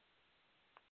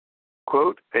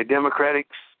 Quote, a democracy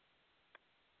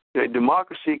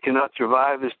cannot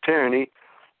survive this tyranny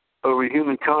over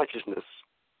human consciousness.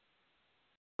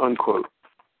 Unquote.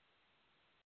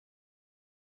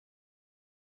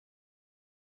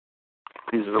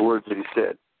 These are the words that he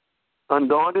said.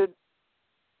 Undaunted,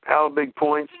 Halbig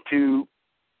points to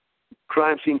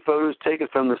crime scene photos taken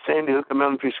from the Sandy Hook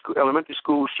Elementary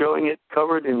School showing it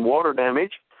covered in water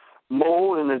damage,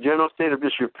 mold, in a general state of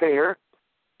disrepair,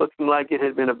 looking like it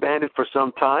had been abandoned for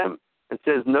some time, and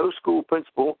says no school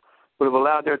principal would have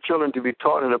allowed their children to be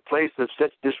taught in a place of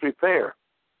such disrepair.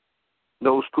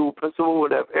 No school principal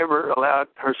would have ever allowed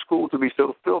her school to be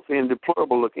so filthy and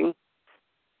deplorable looking,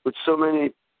 which so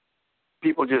many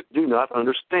people just do not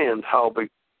understand, Halbig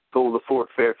told the Fort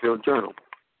Fairfield Journal.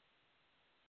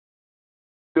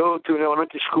 Go to an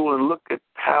elementary school and look at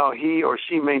how he or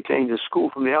she maintains a school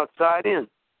from the outside in.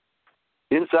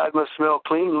 The inside must smell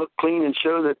clean, look clean, and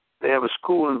show that they have a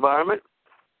school environment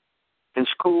and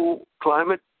school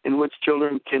climate in which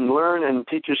children can learn and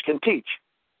teachers can teach.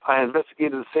 I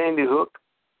investigated the Sandy Hook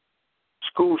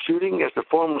school shooting as the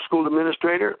former school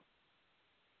administrator,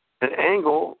 an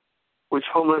angle which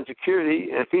Homeland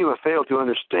Security and FEMA failed to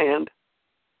understand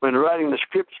when writing the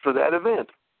scripts for that event.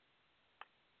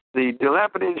 The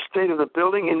dilapidated state of the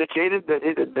building indicated that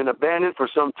it had been abandoned for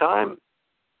some time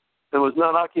and was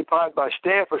not occupied by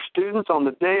staff or students on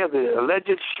the day of the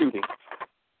alleged shooting.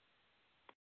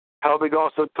 Halbig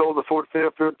also told the Fort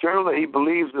Fairfield Journal that he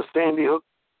believes the Sandy Hook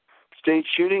state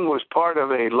shooting was part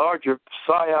of a larger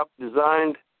psyop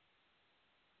designed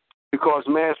to cause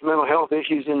mass mental health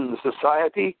issues in the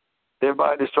society,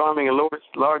 thereby disarming a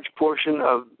large portion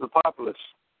of the populace.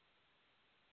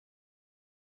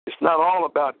 It's not all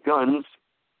about guns.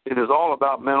 It is all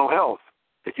about mental health.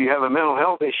 If you have a mental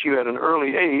health issue at an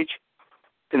early age,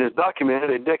 and is documented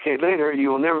a decade later, you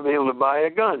will never be able to buy a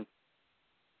gun.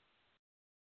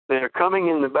 They are coming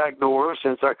in the back door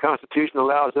since our Constitution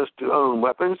allows us to own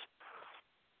weapons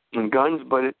and guns,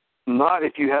 but not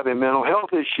if you have a mental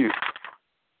health issue.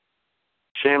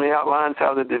 Shanley outlines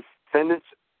how the defendants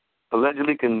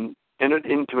allegedly entered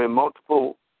into a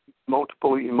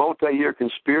multi-year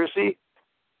conspiracy,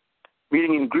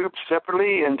 meeting in groups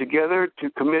separately and together to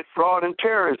commit fraud and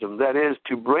terrorism. That is,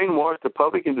 to brainwash the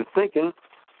public into thinking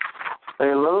a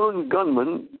lone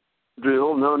gunman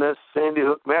drill known as Sandy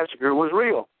Hook Massacre was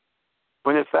real,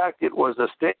 when in fact it was a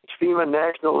staged FEMA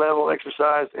national level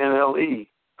exercise NLE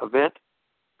event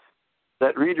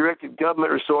that redirected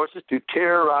government resources to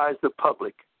terrorize the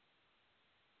public.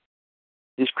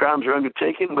 These crimes are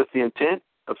undertaken with the intent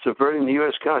of subverting the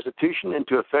U.S. Constitution and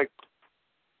to affect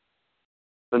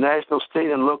the national,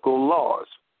 state, and local laws.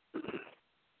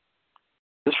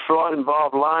 This fraud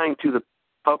involved lying to the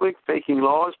public, faking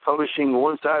laws, publishing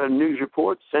one-sided news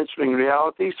reports, censoring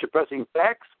reality, suppressing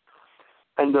facts,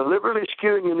 and deliberately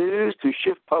skewing the news to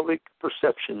shift public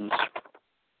perceptions.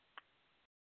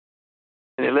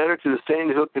 In a letter to the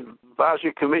Sandy Hook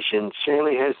Advisory Commission,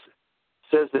 Shanley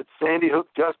says that Sandy Hook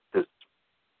Justice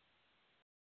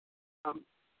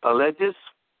alleges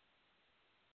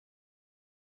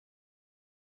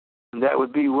that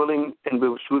would be willing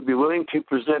to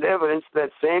present evidence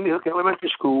that Sandy Hook Elementary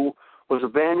School was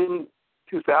abandoned in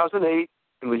 2008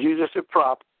 and was used as a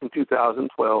prop in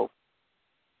 2012.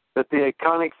 That the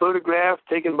iconic photograph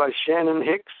taken by Shannon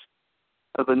Hicks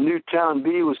of the Newtown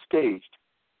Bee was staged.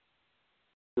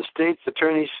 The state's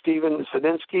attorney, Stephen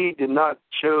Sadinsky, did not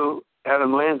show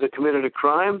Adam Lanza committed a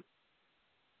crime.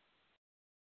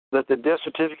 That the death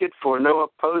certificate for Noah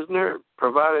Posner,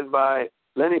 provided by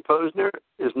Lenny Posner,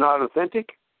 is not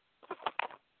authentic.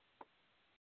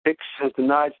 Hicks has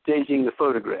denied staging the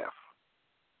photograph.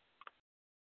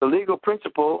 The legal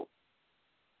principle,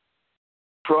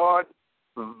 fraud,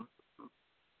 I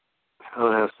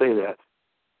don't know how to say that,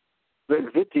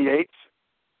 vitiates,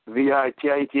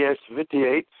 V-I-T-I-E-T-S,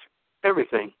 vitiates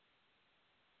everything,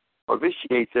 or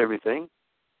vitiates everything,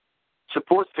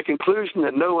 supports the conclusion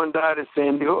that no one died at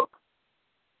Sandy Hook.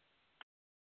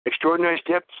 Extraordinary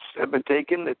steps have been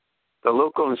taken at the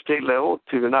local and state level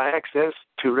to deny access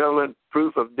to relevant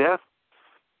proof of death,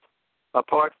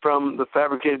 apart from the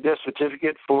fabricated death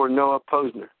certificate for Noah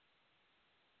Posner.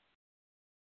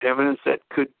 Evidence that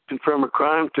could confirm a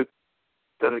crime took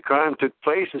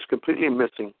place is completely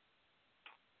missing.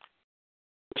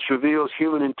 This reveals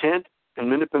human intent and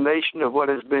manipulation of what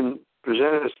has been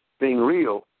presented as being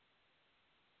real,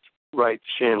 writes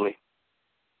Shanley.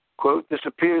 Quote, this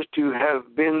appears to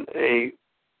have been a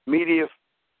made-for-media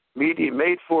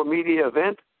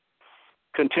event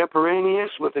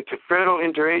contemporaneous with the Federal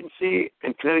Interagency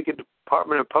and Connecticut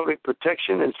Department of Public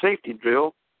Protection and Safety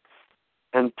drill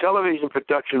and television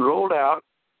production rolled out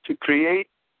to create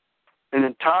an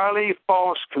entirely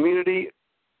false community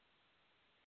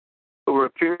over a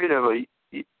period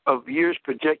of years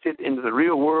projected into the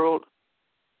real world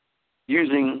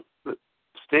using the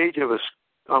stage of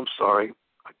I'm sorry,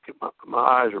 my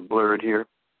eyes are blurred here.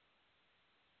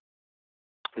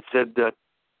 It said that,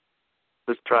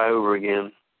 let's try over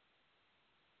again.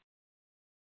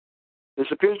 This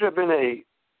appears to have been a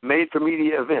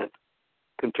made-for-media event,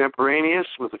 contemporaneous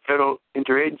with the Federal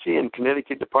Interagency and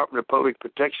Connecticut Department of Public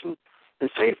Protection and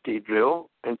Safety drill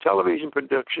and television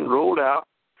production rolled out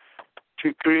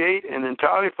to create an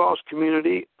entirely false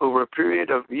community over a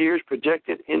period of years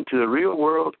projected into the real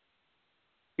world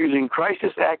using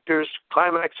crisis actors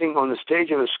climaxing on the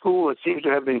stage of a school that seems to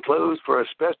have been closed for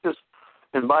asbestos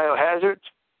and biohazards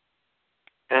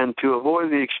and to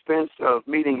avoid the expense of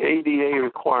meeting ADA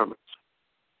requirements.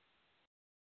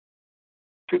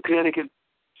 Two Connecticut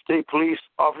State Police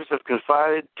officers have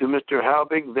confided to Mr.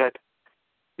 Halbig that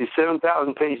the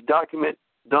 7,000-page document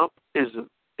dump is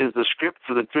the script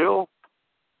for the drill.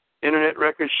 Internet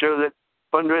records show that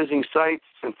fundraising sites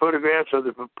and photographs of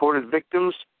the purported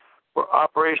victims were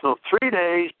operational 3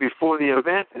 days before the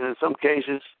event, and in some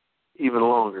cases, even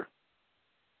longer.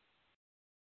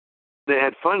 They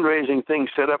had fundraising things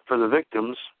set up for the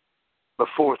victims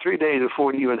 3 days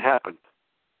before it even happened.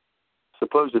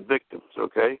 Supposed victims,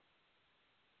 okay?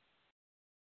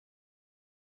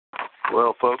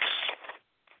 Well, folks,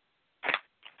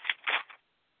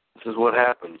 this is what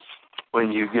happens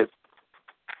when you get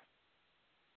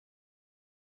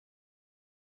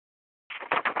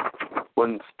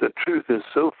when the truth is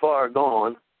so far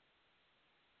gone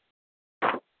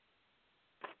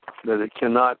that it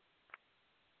cannot,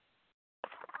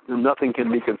 nothing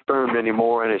can be confirmed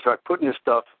anymore, and they start putting this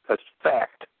stuff as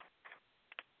fact.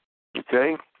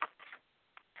 Okay?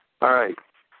 All right.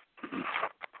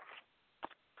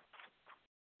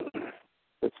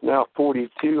 It's now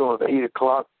 42 on 8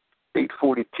 o'clock,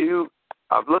 8:42.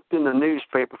 I've looked in the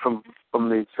newspaper from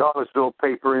the Charlottesville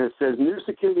paper, and it says new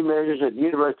security measures at the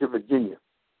University of Virginia.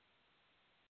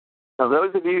 Now,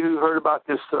 those of you who heard about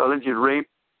this alleged rape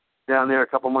down there a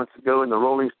couple months ago in the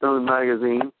Rolling Stone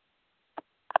magazine,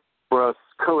 where a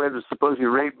co-ed was supposedly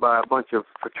raped by a bunch of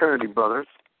fraternity brothers,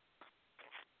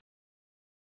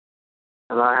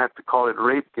 and I have to call it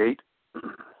Rapegate.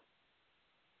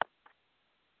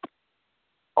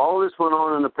 All this went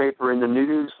on in the paper, in the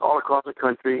news, all across the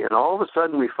country, and all of a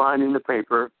sudden we find in the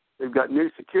paper they've got new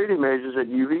security measures at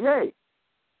UVA.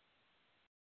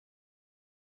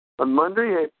 On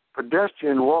Monday, a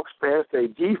pedestrian walks past a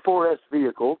G4S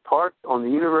vehicle parked on the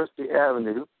University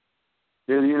Avenue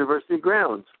near the university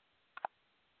grounds.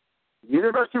 The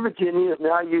University of Virginia is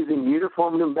now using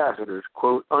uniformed ambassadors,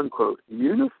 quote, unquote,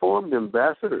 uniformed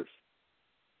ambassadors,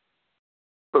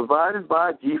 provided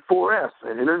by G4S,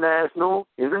 an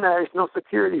international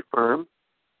security firm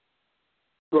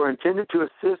who are intended to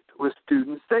assist with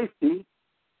student safety.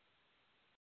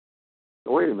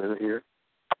 Wait a minute here.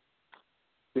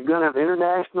 You're going to have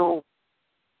international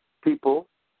people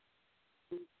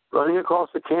running across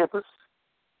the campus,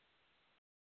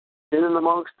 in and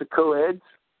amongst the co-eds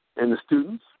and the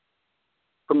students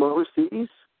from overseas.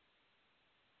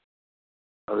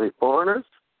 Are they foreigners?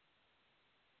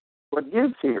 What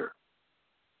gives here?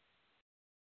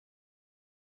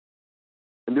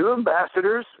 The new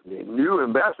ambassadors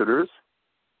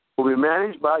will be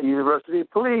managed by University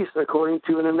Police, according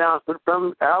to an announcement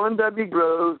from Alan W.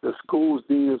 Groves, the school's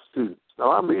dean of students.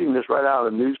 Now, I'm reading this right out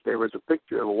of the newspaper. It's a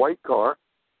picture of a white car,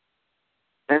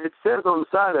 and it says on the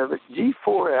side of it,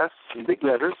 G4S, in big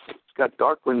letters. It's got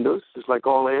dark windows, just like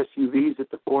all SUVs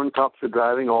that the foreign cops are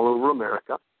driving all over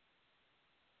America.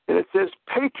 And it says,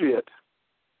 Patriot,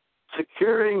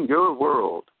 securing your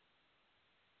world.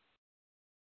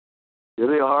 Here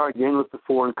they are again with the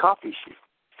foreign cop issue.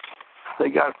 They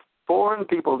got foreign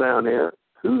people down there.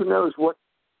 Who knows what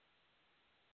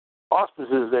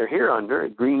auspices they're here under, a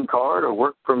green card or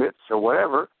work permits or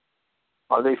whatever.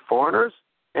 Are they foreigners?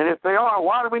 And if they are,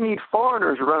 why do we need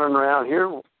foreigners running around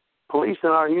here policing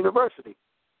our university?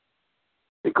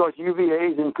 Because UVA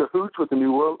is in cahoots with the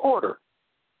New World Order.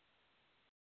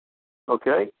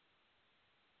 Okay?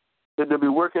 That they'll be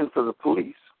working for the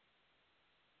police.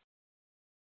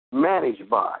 Managed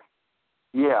by.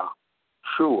 Yeah,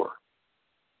 sure.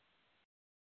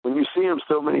 When you see them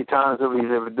so many times,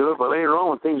 nobody's ever do it. But later on,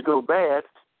 when things go bad,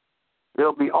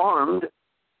 they'll be armed,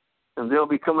 and they'll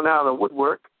be coming out of the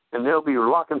woodwork, and they'll be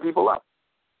locking people up.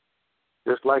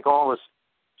 Just like all the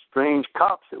strange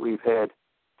cops that we've had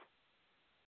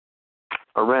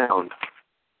around.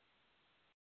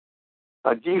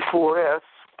 G4S,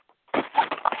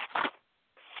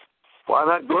 why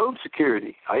not Globe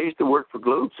Security? I used to work for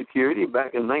Globe Security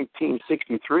back in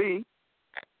 1963.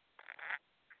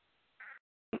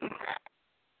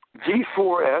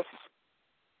 G4S,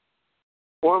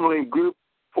 formerly Group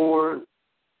 4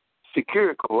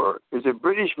 Securicor, is a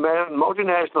British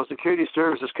multinational security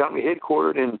services company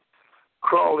headquartered in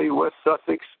Crawley, West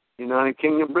Sussex, United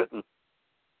Kingdom, Britain.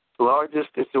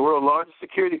 It's the world's largest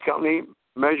security company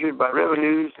measured by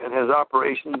revenues and has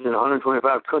operations in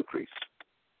 125 countries.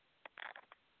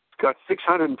 It's got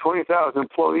 620,000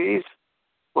 employees,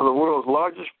 one of the world's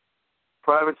largest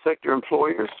private sector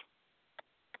employers.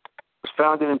 It was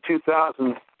founded in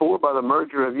 2004 by the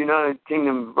merger of United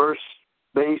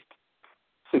Kingdom-based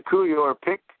Securior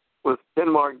PIC with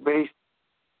Denmark-based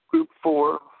Group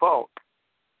 4 Falk.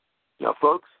 Now,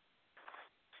 folks,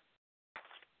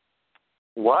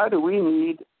 why do we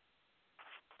need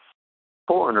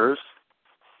foreigners?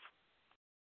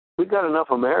 We've got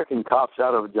enough American cops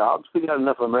out of jobs. We got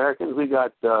enough Americans. We've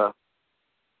got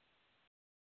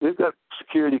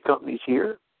security companies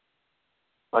here.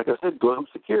 like I said, Globe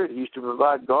Security used to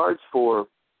provide guards for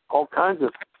all kinds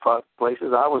of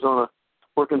places. I was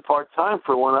working part-time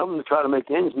for one of them to try to make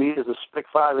ends meet as a Spec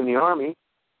 5 in the Army.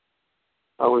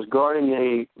 I was guarding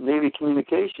a Navy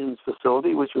communications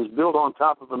facility, which was built on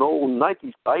top of an old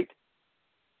Nike site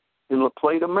in La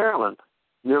Plata, Maryland,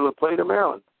 near La Plata,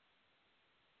 Maryland.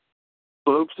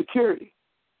 Globe Security.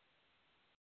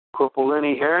 Corporal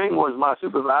Lenny Herring was my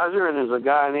supervisor, and there's a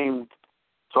guy named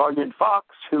Sergeant Fox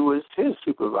who was his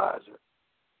supervisor.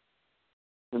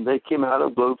 And they came out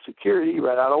of Globe Security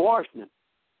right out of Washington.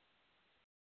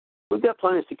 We've got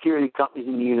plenty of security companies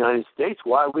in the United States.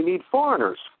 Why we need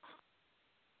foreigners?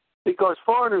 Because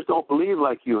foreigners don't believe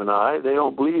like you and I. They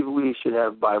don't believe we should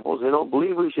have Bibles. They don't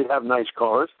believe we should have nice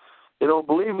cars. They don't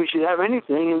believe we should have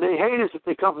anything, and they hate us if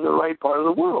they come from the right part of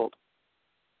the world,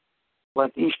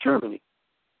 like East Germany,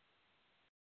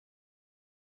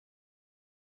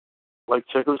 like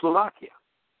Czechoslovakia,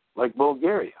 like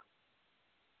Bulgaria,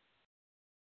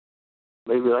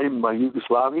 maybe even by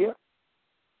Yugoslavia.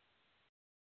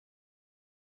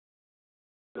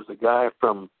 There's a guy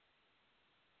from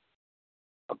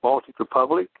the Baltic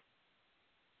Republic.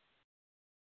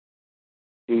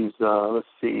 He's let's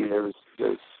see. There's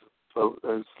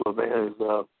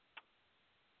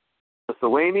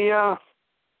Lithuania,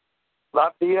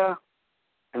 Latvia,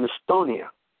 and Estonia.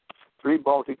 3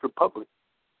 Baltic republics.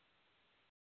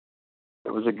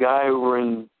 There was a guy over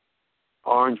in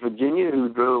Orange, Virginia, who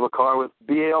drove a car with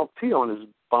BLT on his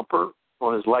bumper,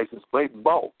 on his license plate,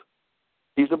 Balt.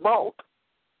 He's a Balt.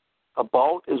 A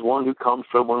Balt is one who comes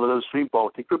from one of those 3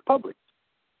 Baltic republics.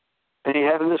 And he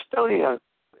had an Estonia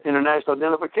international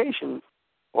identification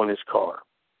on his car.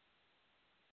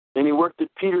 And he worked at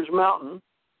Peters Mountain,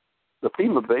 the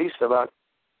FEMA base, about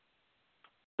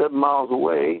 7 miles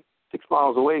away, 6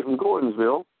 miles away from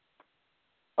Gordonsville,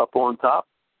 up on top,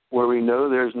 where we know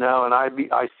there's now an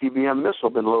ICBM missile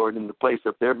been lowered into place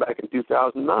up there back in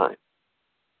 2009.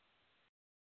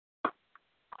 This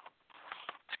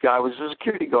guy was a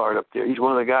security guard up there. He's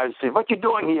one of the guys that say, "What you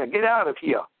doing here? Get out of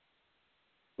here,"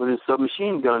 with his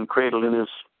submachine gun cradled in his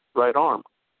right arm.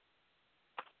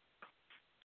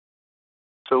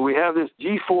 So we have this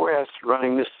G4S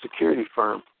running this security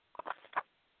firm.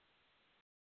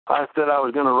 I said I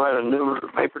was going to write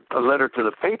a letter to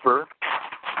the paper,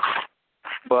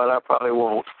 but I probably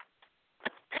won't.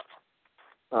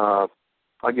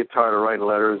 I get tired of writing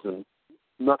letters, and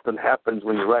nothing happens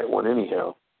when you write one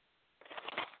anyhow.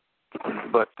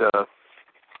 But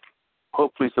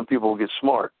hopefully some people will get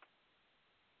smart.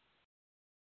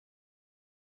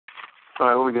 All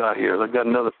right, what we got here? I've got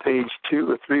another page 2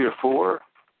 or 3 or 4.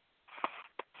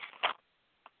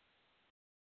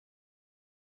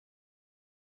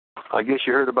 I guess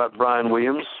you heard about Brian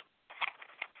Williams.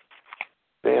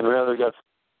 Dan Rather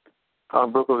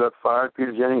Tom Brokaw got fired.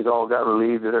 Peter Jennings all got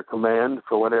relieved of their command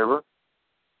for whatever.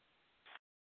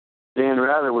 Dan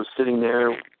Rather was sitting there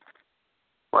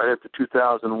right after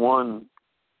 2001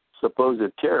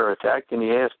 supposed terror attack, and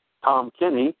he asked Tom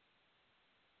Kenny,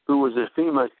 who was a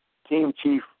FEMA team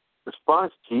chief,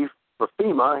 response chief for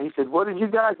FEMA, he said, "What did you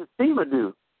guys at FEMA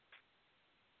do?"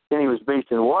 Kenny was based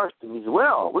in Washington. He said,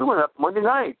 "Well, we went up Monday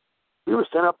night. We were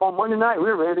sent up on Monday night. We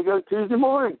were ready to go Tuesday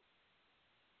morning."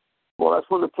 Well, that's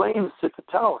when the planes hit the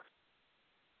tower.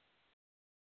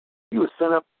 He was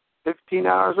sent up 15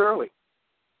 hours early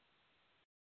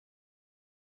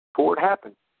before it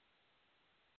happened.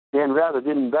 Dan Rather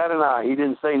didn't bat an eye. He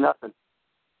didn't say nothing.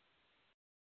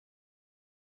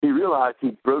 He realized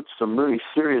he broached some really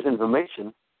serious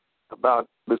information about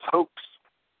this hoax.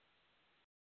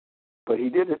 But he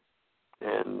did it.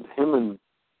 And him and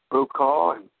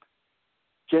Brokaw and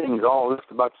Jennings all left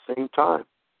about the same time.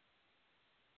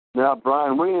 Now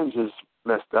Brian Williams is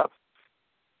messed up.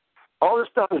 All this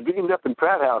stuff is beamed up in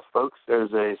Pratt House, folks.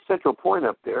 There's a central point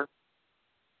up there.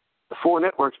 The 4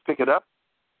 networks pick it up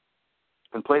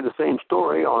and play the same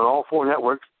story on all 4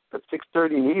 networks at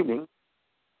 6:30 in the evening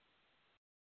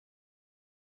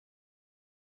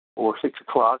or 6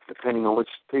 o'clock, depending on which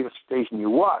station you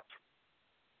watch.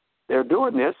 They're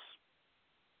doing this.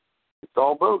 It's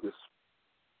all bogus.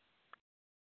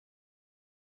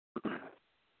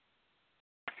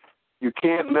 You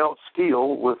can't melt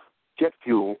steel with jet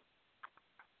fuel.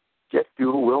 Jet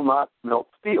fuel will not melt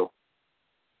steel.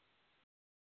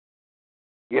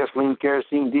 Gasoline,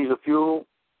 kerosene, diesel fuel,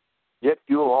 jet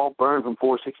fuel all burn from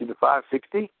 460 to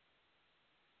 560.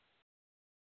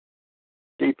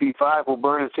 JP5 will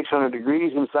burn at 600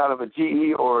 degrees inside of a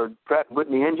GE or Pratt &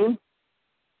 Whitney engine,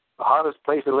 the hottest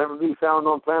place it'll ever be found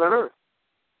on planet Earth.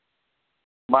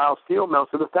 Mild steel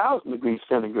melts at 1,000 degrees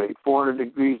centigrade, 400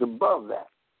 degrees above that.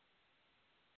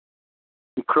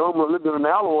 the chrome molybdenum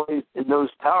alloys in those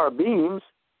tower beams,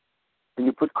 and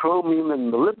you put chromium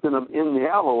and molybdenum in the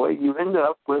alloy, you end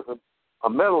up with a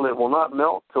metal that will not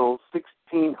melt till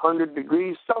 1,600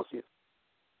 degrees Celsius.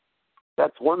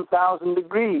 That's 1,000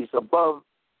 degrees above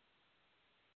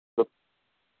the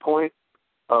point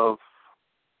of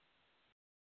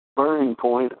burning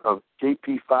point of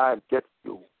JP5 jet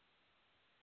fuel.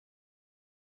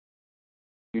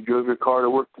 You drove your car to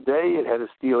work today, it had a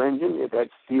steel engine, it had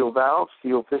steel valves,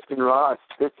 steel piston rods,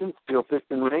 pistons, steel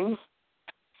piston rings,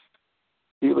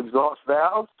 steel exhaust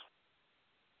valves.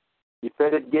 You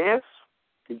fed it gas,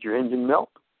 did your engine melt?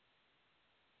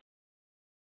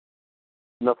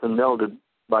 Nothing melted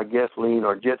by gasoline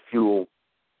or jet fuel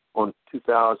on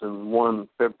 2001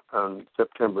 on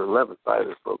September 11th,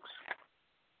 either, folks.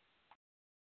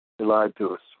 They lied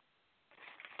to us.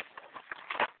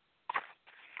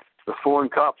 The foreign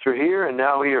cops are here, and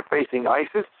now we are facing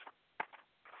ISIS.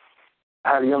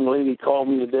 I had a young lady call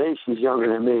me today. She's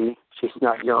younger than me. She's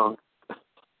not young.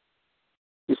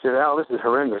 She said, "Al, this is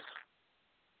horrendous.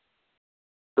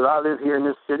 But I live here in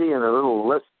this city in a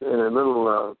little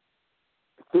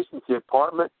efficiency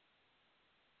apartment.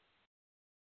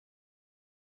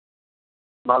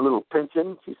 My little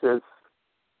pension," she says,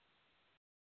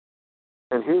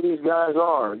 "and here these guys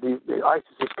are. The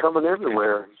ISIS is coming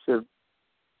everywhere." She said,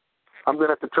 "I'm going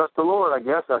to have to trust the Lord, I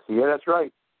guess." I said, "Yeah, that's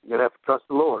right. You're going to have to trust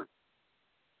the Lord."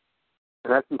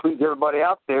 And that includes everybody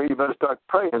out there. You better start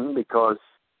praying because,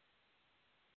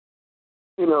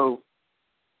 you know,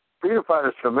 Freedom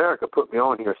Fighters for America put me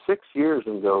on here 6 years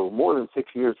ago, more than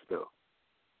 6 years ago.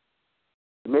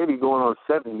 Maybe going on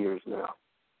 7 years now.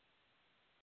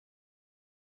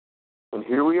 And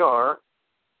here we are.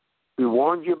 We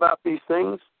warned you about these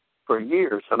things for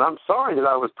years, and I'm sorry that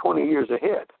I was 20 years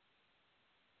ahead.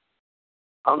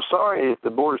 I'm sorry if the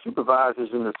Board of Supervisors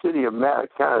in the city of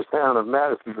town of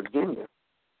Madison, Virginia,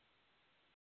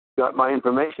 got my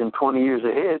information 20 years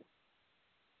ahead.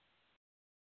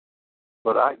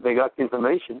 But they got the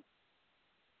information.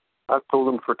 I told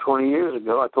them for 20 years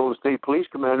ago. I told the state police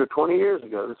commander 20 years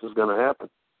ago this was going to happen.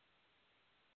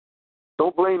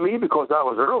 Don't blame me because I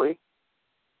was early.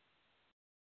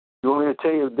 You want me to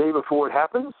tell you the day before it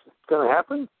happens? It's going to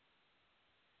happen?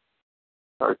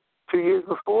 Or 2 years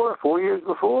before, 4 years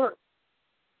before?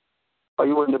 Or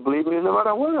you wouldn't have believed me no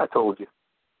matter what I told you.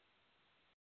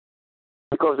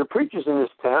 Because the preachers in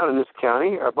this town, in this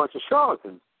county, are a bunch of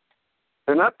charlatans.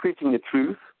 They're not preaching the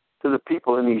truth to the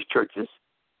people in these churches.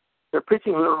 They're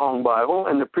preaching the wrong Bible,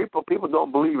 and the people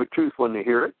don't believe the truth when they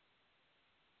hear it.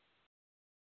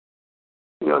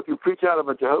 You know, if you preach out of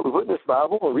a Jehovah's Witness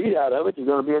Bible or read out of it, you're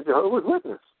going to be a Jehovah's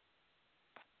Witness.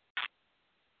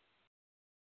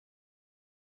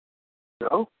 You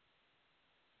know?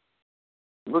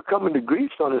 We're coming to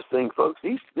grief on this thing, folks.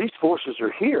 These forces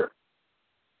are here.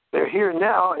 They're here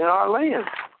now in our land.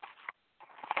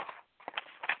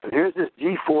 And here's this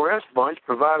G4S bunch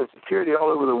providing security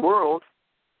all over the world,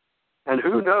 and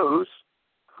who knows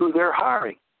who they're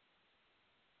hiring.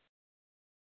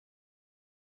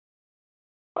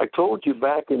 I told you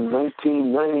back in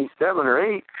 1997 or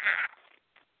 8,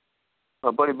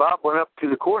 my buddy Bob went up to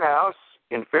the courthouse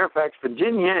in Fairfax,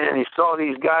 Virginia, and he saw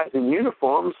these guys in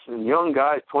uniforms, and young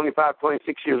guys, 25,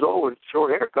 26 years old with short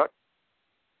haircut,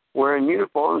 wearing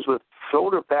uniforms with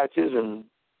shoulder patches and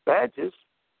badges.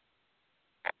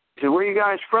 He said, "Where are you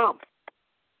guys from?"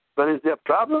 But is there a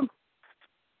problem?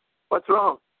 What's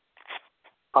wrong?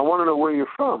 I want to know where you're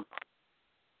from.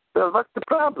 Well, what's the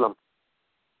problem?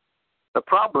 The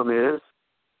problem is,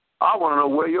 I want to know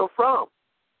where you're from.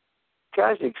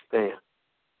 Kazakhstan.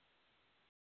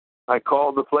 I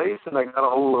called the place and I got a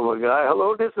hold of a guy.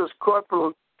 "Hello, this is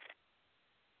Corporal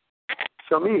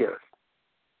Shamir."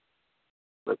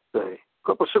 Let's say,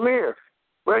 "Corporal Shamir,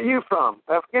 where are you from?"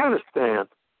 "Afghanistan."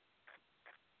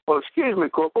 "Well, excuse me,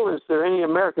 Corporal, is there any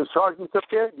American sergeants up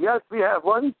there?" "Yes, we have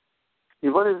one."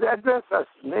 "You want his address?" I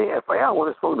said, "Yeah, I want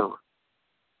his phone number."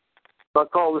 So I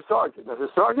called the sergeant. I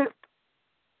said, "Sergeant,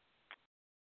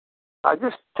 I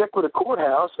just checked with the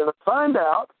courthouse and I find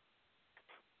out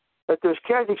that there's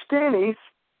Kazakhstanis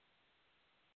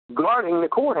guarding the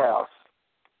courthouse.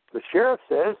 The sheriff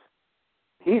says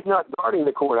he's not guarding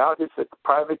the courthouse. It's a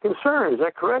private concern. Is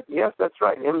that correct?" "Yes, that's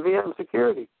right. MVM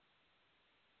Security.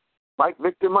 Mike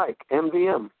Victor Mike,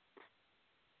 MVM.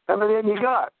 "How many of them you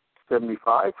got?"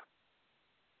 75.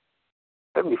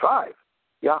 75?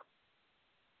 "Yeah."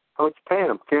 "How much you paying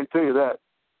them?" "Can't tell you that."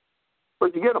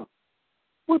 "Where'd you get them?"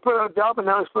 "We put out a job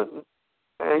announcement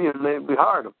and we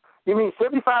hired them." "You mean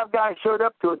 75 guys showed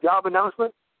up to a job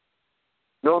announcement?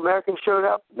 No Americans showed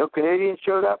up? No Canadians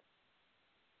showed up?"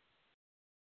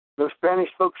 Those Spanish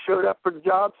folks showed up for the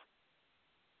jobs.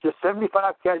 Just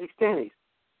 75 Kazakhstanis.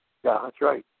 Yeah, that's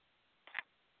right.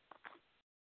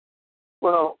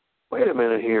 Well, wait a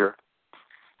minute here.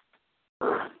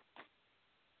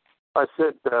 I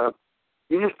said,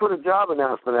 you just put a job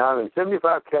announcement out and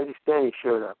 75 Kazakhstanis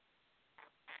showed up.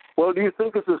 Well, do you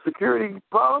think it's a security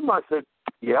problem? I said,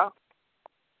 yeah,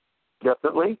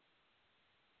 definitely.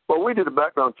 Well, we did a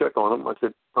background check on them. I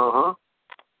said, uh-huh.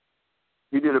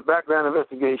 You did a background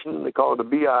investigation. They call it a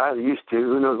BI. They used to.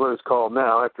 Who knows what it's called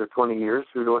now after 20 years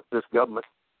through this government.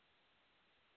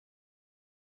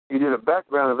 You did a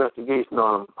background investigation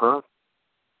on him, huh?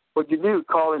 What'd you do?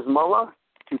 Call his mullah?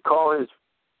 You call his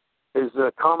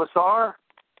commissar?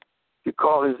 You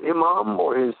call his imam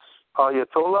or his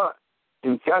ayatollah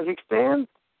in Kazakhstan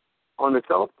on the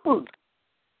telephone?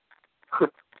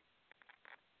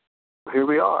 Here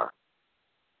we are.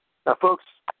 Now, folks,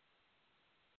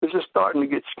 this is starting to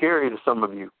get scary to some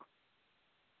of you.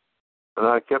 And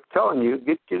I kept telling you,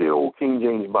 get you the old King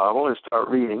James Bible and start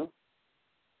reading.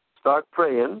 Start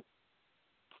praying.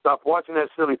 Stop watching that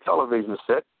silly television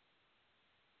set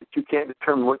that you can't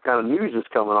determine what kind of news is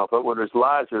coming off of, whether it's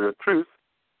lies or the truth.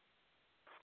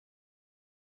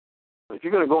 If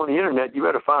you're going to go on the internet, you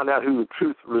better find out who the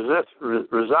truth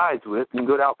resides with. You can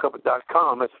go to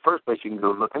alcuppett.com. That's the first place you can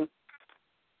go looking.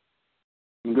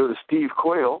 You can go to Steve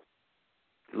Quayle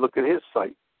and look at his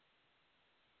site.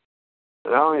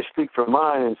 And I only speak for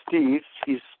mine and Steve's.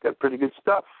 He's got pretty good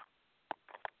stuff.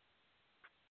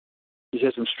 He's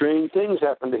had some strange things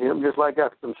happen to him, just like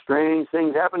some strange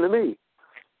things happen to me.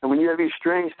 And when you have these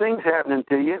strange things happening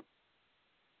to you,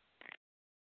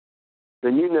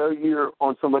 then you know you're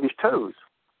on somebody's toes.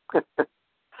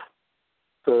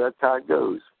 So that's how it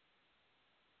goes.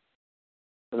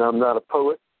 And I'm not a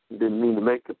poet. Didn't mean to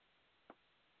make a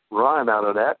rhyme out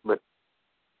of that, but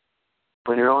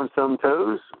when you're on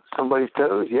somebody's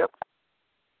toes, yep,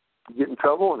 you get in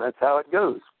trouble, and that's how it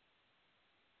goes.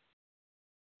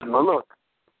 Well, look,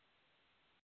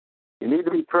 you need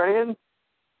to be praying,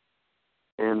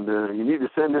 and you need to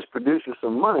send this producer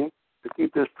some money to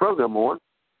keep this program on.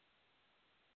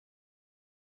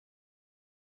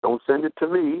 Don't send it to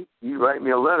me. You write me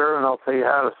a letter, and I'll tell you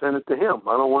how to send it to him.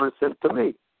 I don't want it sent to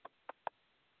me.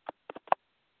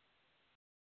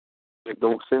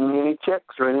 Don't send me any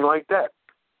checks or anything like that.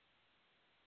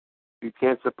 If you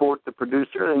can't support the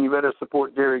producer, then you better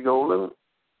support Jerry Golden.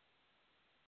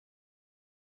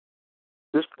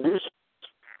 This producer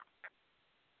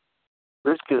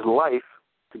risked his life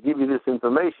to give you this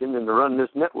information and to run this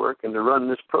network and to run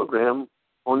this program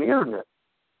on the internet.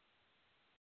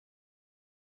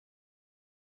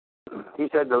 He's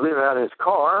had to live out of his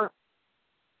car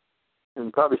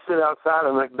and probably sit outside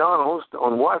of McDonald's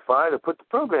on Wi-Fi to put the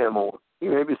program on. He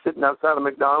may be sitting outside of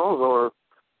McDonald's or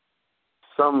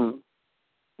some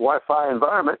Wi-Fi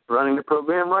environment running the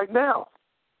program right now.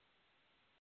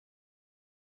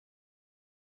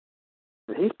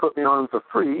 And he's put me on for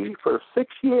free for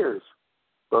 6 years,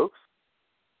 folks.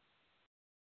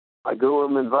 I go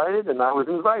when I'm invited, and I was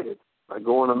invited. I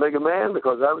go on Omega Man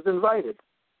because I was invited.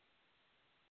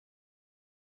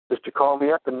 Sister called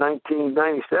me up in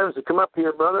 1997 to come up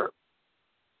here, brother.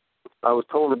 I was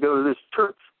told to go to this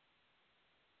church.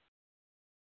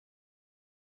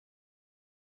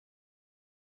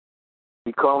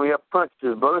 He called me up front. He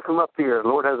says, brother, come up here. The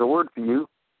Lord has a word for you.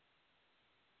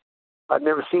 I'd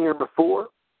never seen her before.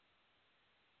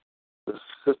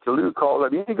 Sister Lou called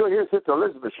up. You need to go hear Sister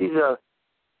Elizabeth. She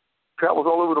travels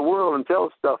all over the world and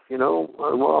tells stuff, you know.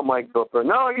 Well, I might go up there.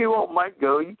 No, you won't, might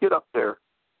go. You get up there.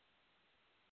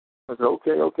 I said,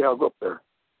 okay, I'll go up there.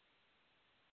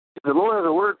 The Lord has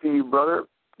a word for you, brother.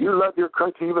 You love your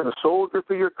country. You've been a soldier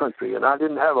for your country. And I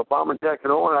didn't have a bomber jacket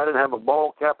on. I didn't have a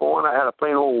ball cap on. I had a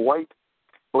plain old white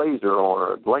blazer on,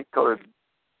 or a light-colored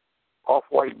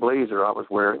off-white blazer I was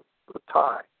wearing with a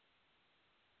tie.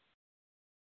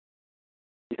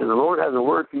 He said, the Lord has a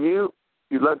word for you.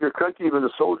 You love your country. You've been a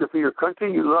soldier for your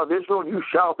country. You love Israel. You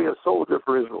shall be a soldier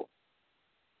for Israel.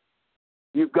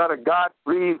 You've got a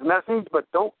God-breathed message, but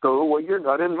don't go where you're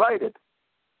not invited.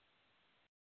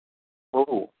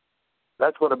 Oh,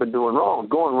 that's what I've been doing wrong,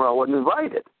 going where I wasn't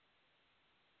invited.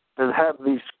 And have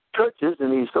these churches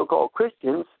and these so-called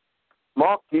Christians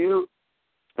mock you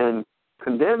and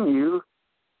condemn you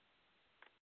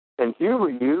and humor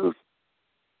you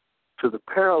to the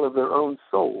peril of their own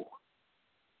soul.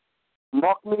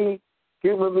 Mock me,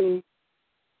 humor me,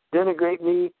 denigrate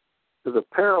me to the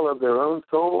peril of their own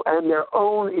soul and their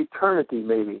own eternity,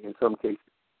 maybe, in some cases.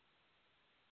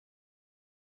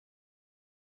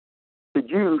 The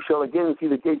Jew shall again see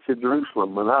the gates of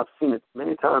Jerusalem, and I've seen it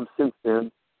many times since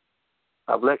then.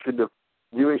 I've lectured to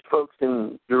Jewish folks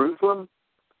in Jerusalem,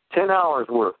 10 hours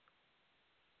worth.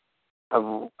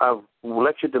 I've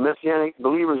lectured to Messianic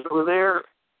believers over there,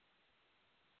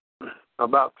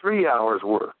 about 3 hours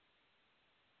worth.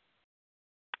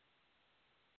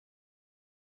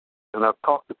 And I've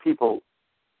talked to people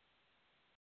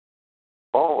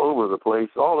all over the place,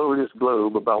 all over this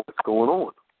globe about what's going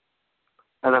on.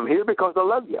 And I'm here because I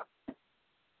love you.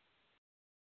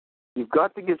 You've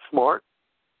got to get smart.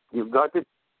 You've got to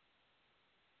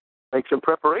make some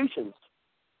preparations.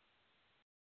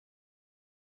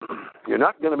 You're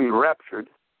not going to be raptured.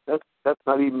 That's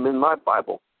not even in my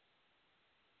Bible.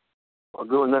 I'll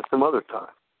go in that some other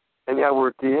time. Anyhow, we're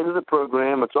at the end of the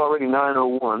program. It's already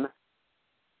 9:01.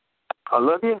 I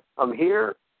love you. I'm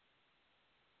here.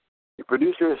 The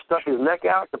producer has stuck his neck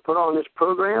out to put on this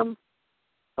program.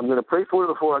 I'm going to pray for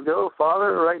you before I go.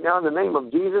 Father, right now in the name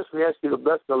of Jesus, we ask you to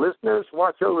bless the listeners.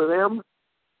 Watch over them.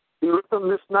 Be with them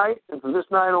this night and from this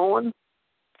night on.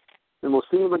 And we'll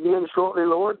see them again shortly,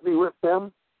 Lord. Be with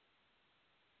them.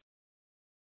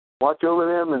 Watch over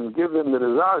them and give them the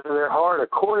desires of their heart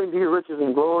according to your riches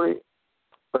and glory.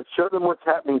 But show them what's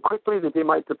happening quickly that they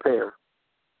might prepare.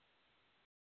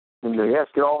 And they ask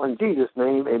it all in Jesus'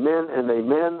 name. Amen and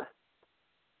amen.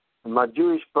 And my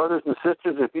Jewish brothers and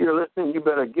sisters, if you're listening, you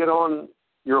better get on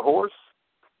your horse.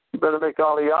 You better make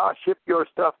Aliyah, ship your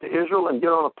stuff to Israel, and get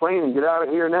on a plane and get out of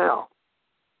here now.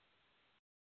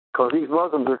 Because these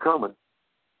Muslims are coming.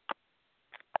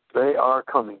 They are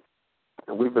coming.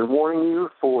 And we've been warning you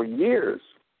for years.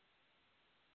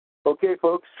 Okay,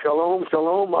 folks. Shalom,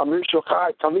 shalom. Amir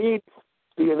Shochai Tamid.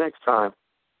 See you next time.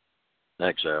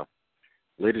 Thanks, Al.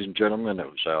 Ladies and gentlemen, it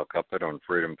was Al Cuppett on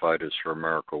Freedom Fighters for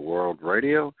America World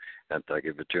Radio, and thank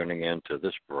you for tuning in to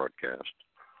this broadcast.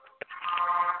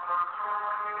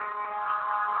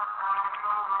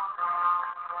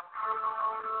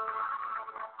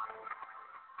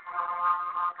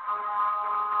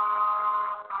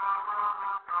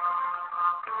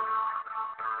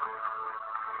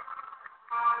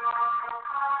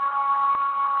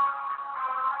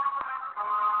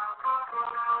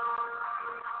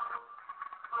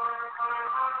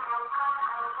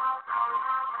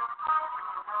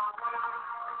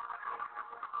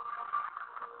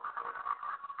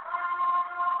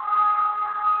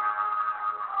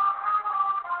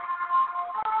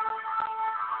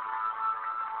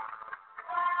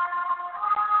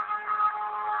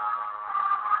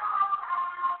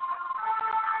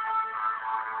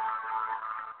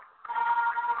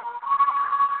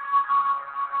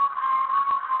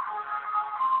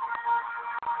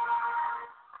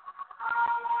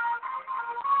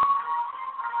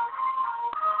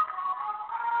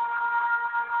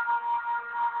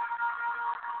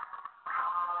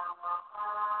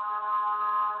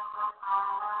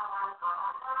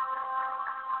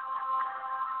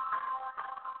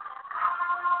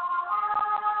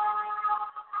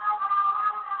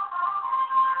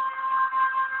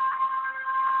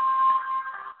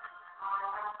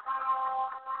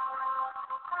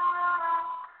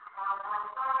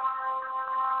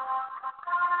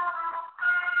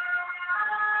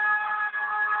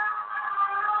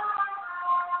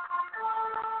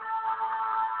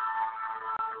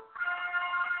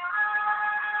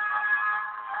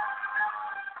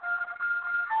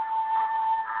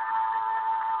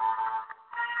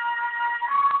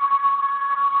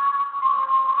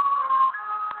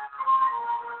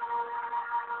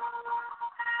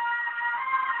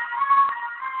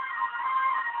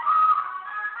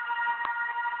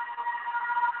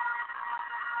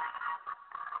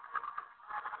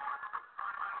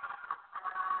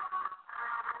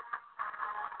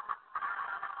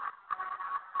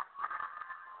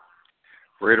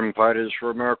 Freedom Fighters for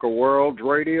America World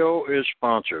Radio is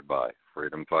sponsored by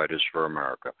Freedom Fighters for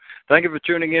America. Thank you for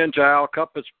tuning in to Al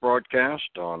Cuppett's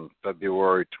broadcast on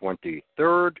February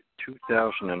 23rd,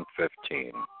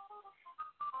 2015.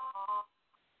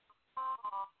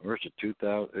 Where's it?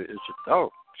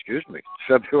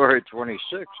 February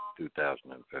 26th,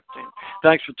 2015.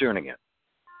 Thanks for tuning in.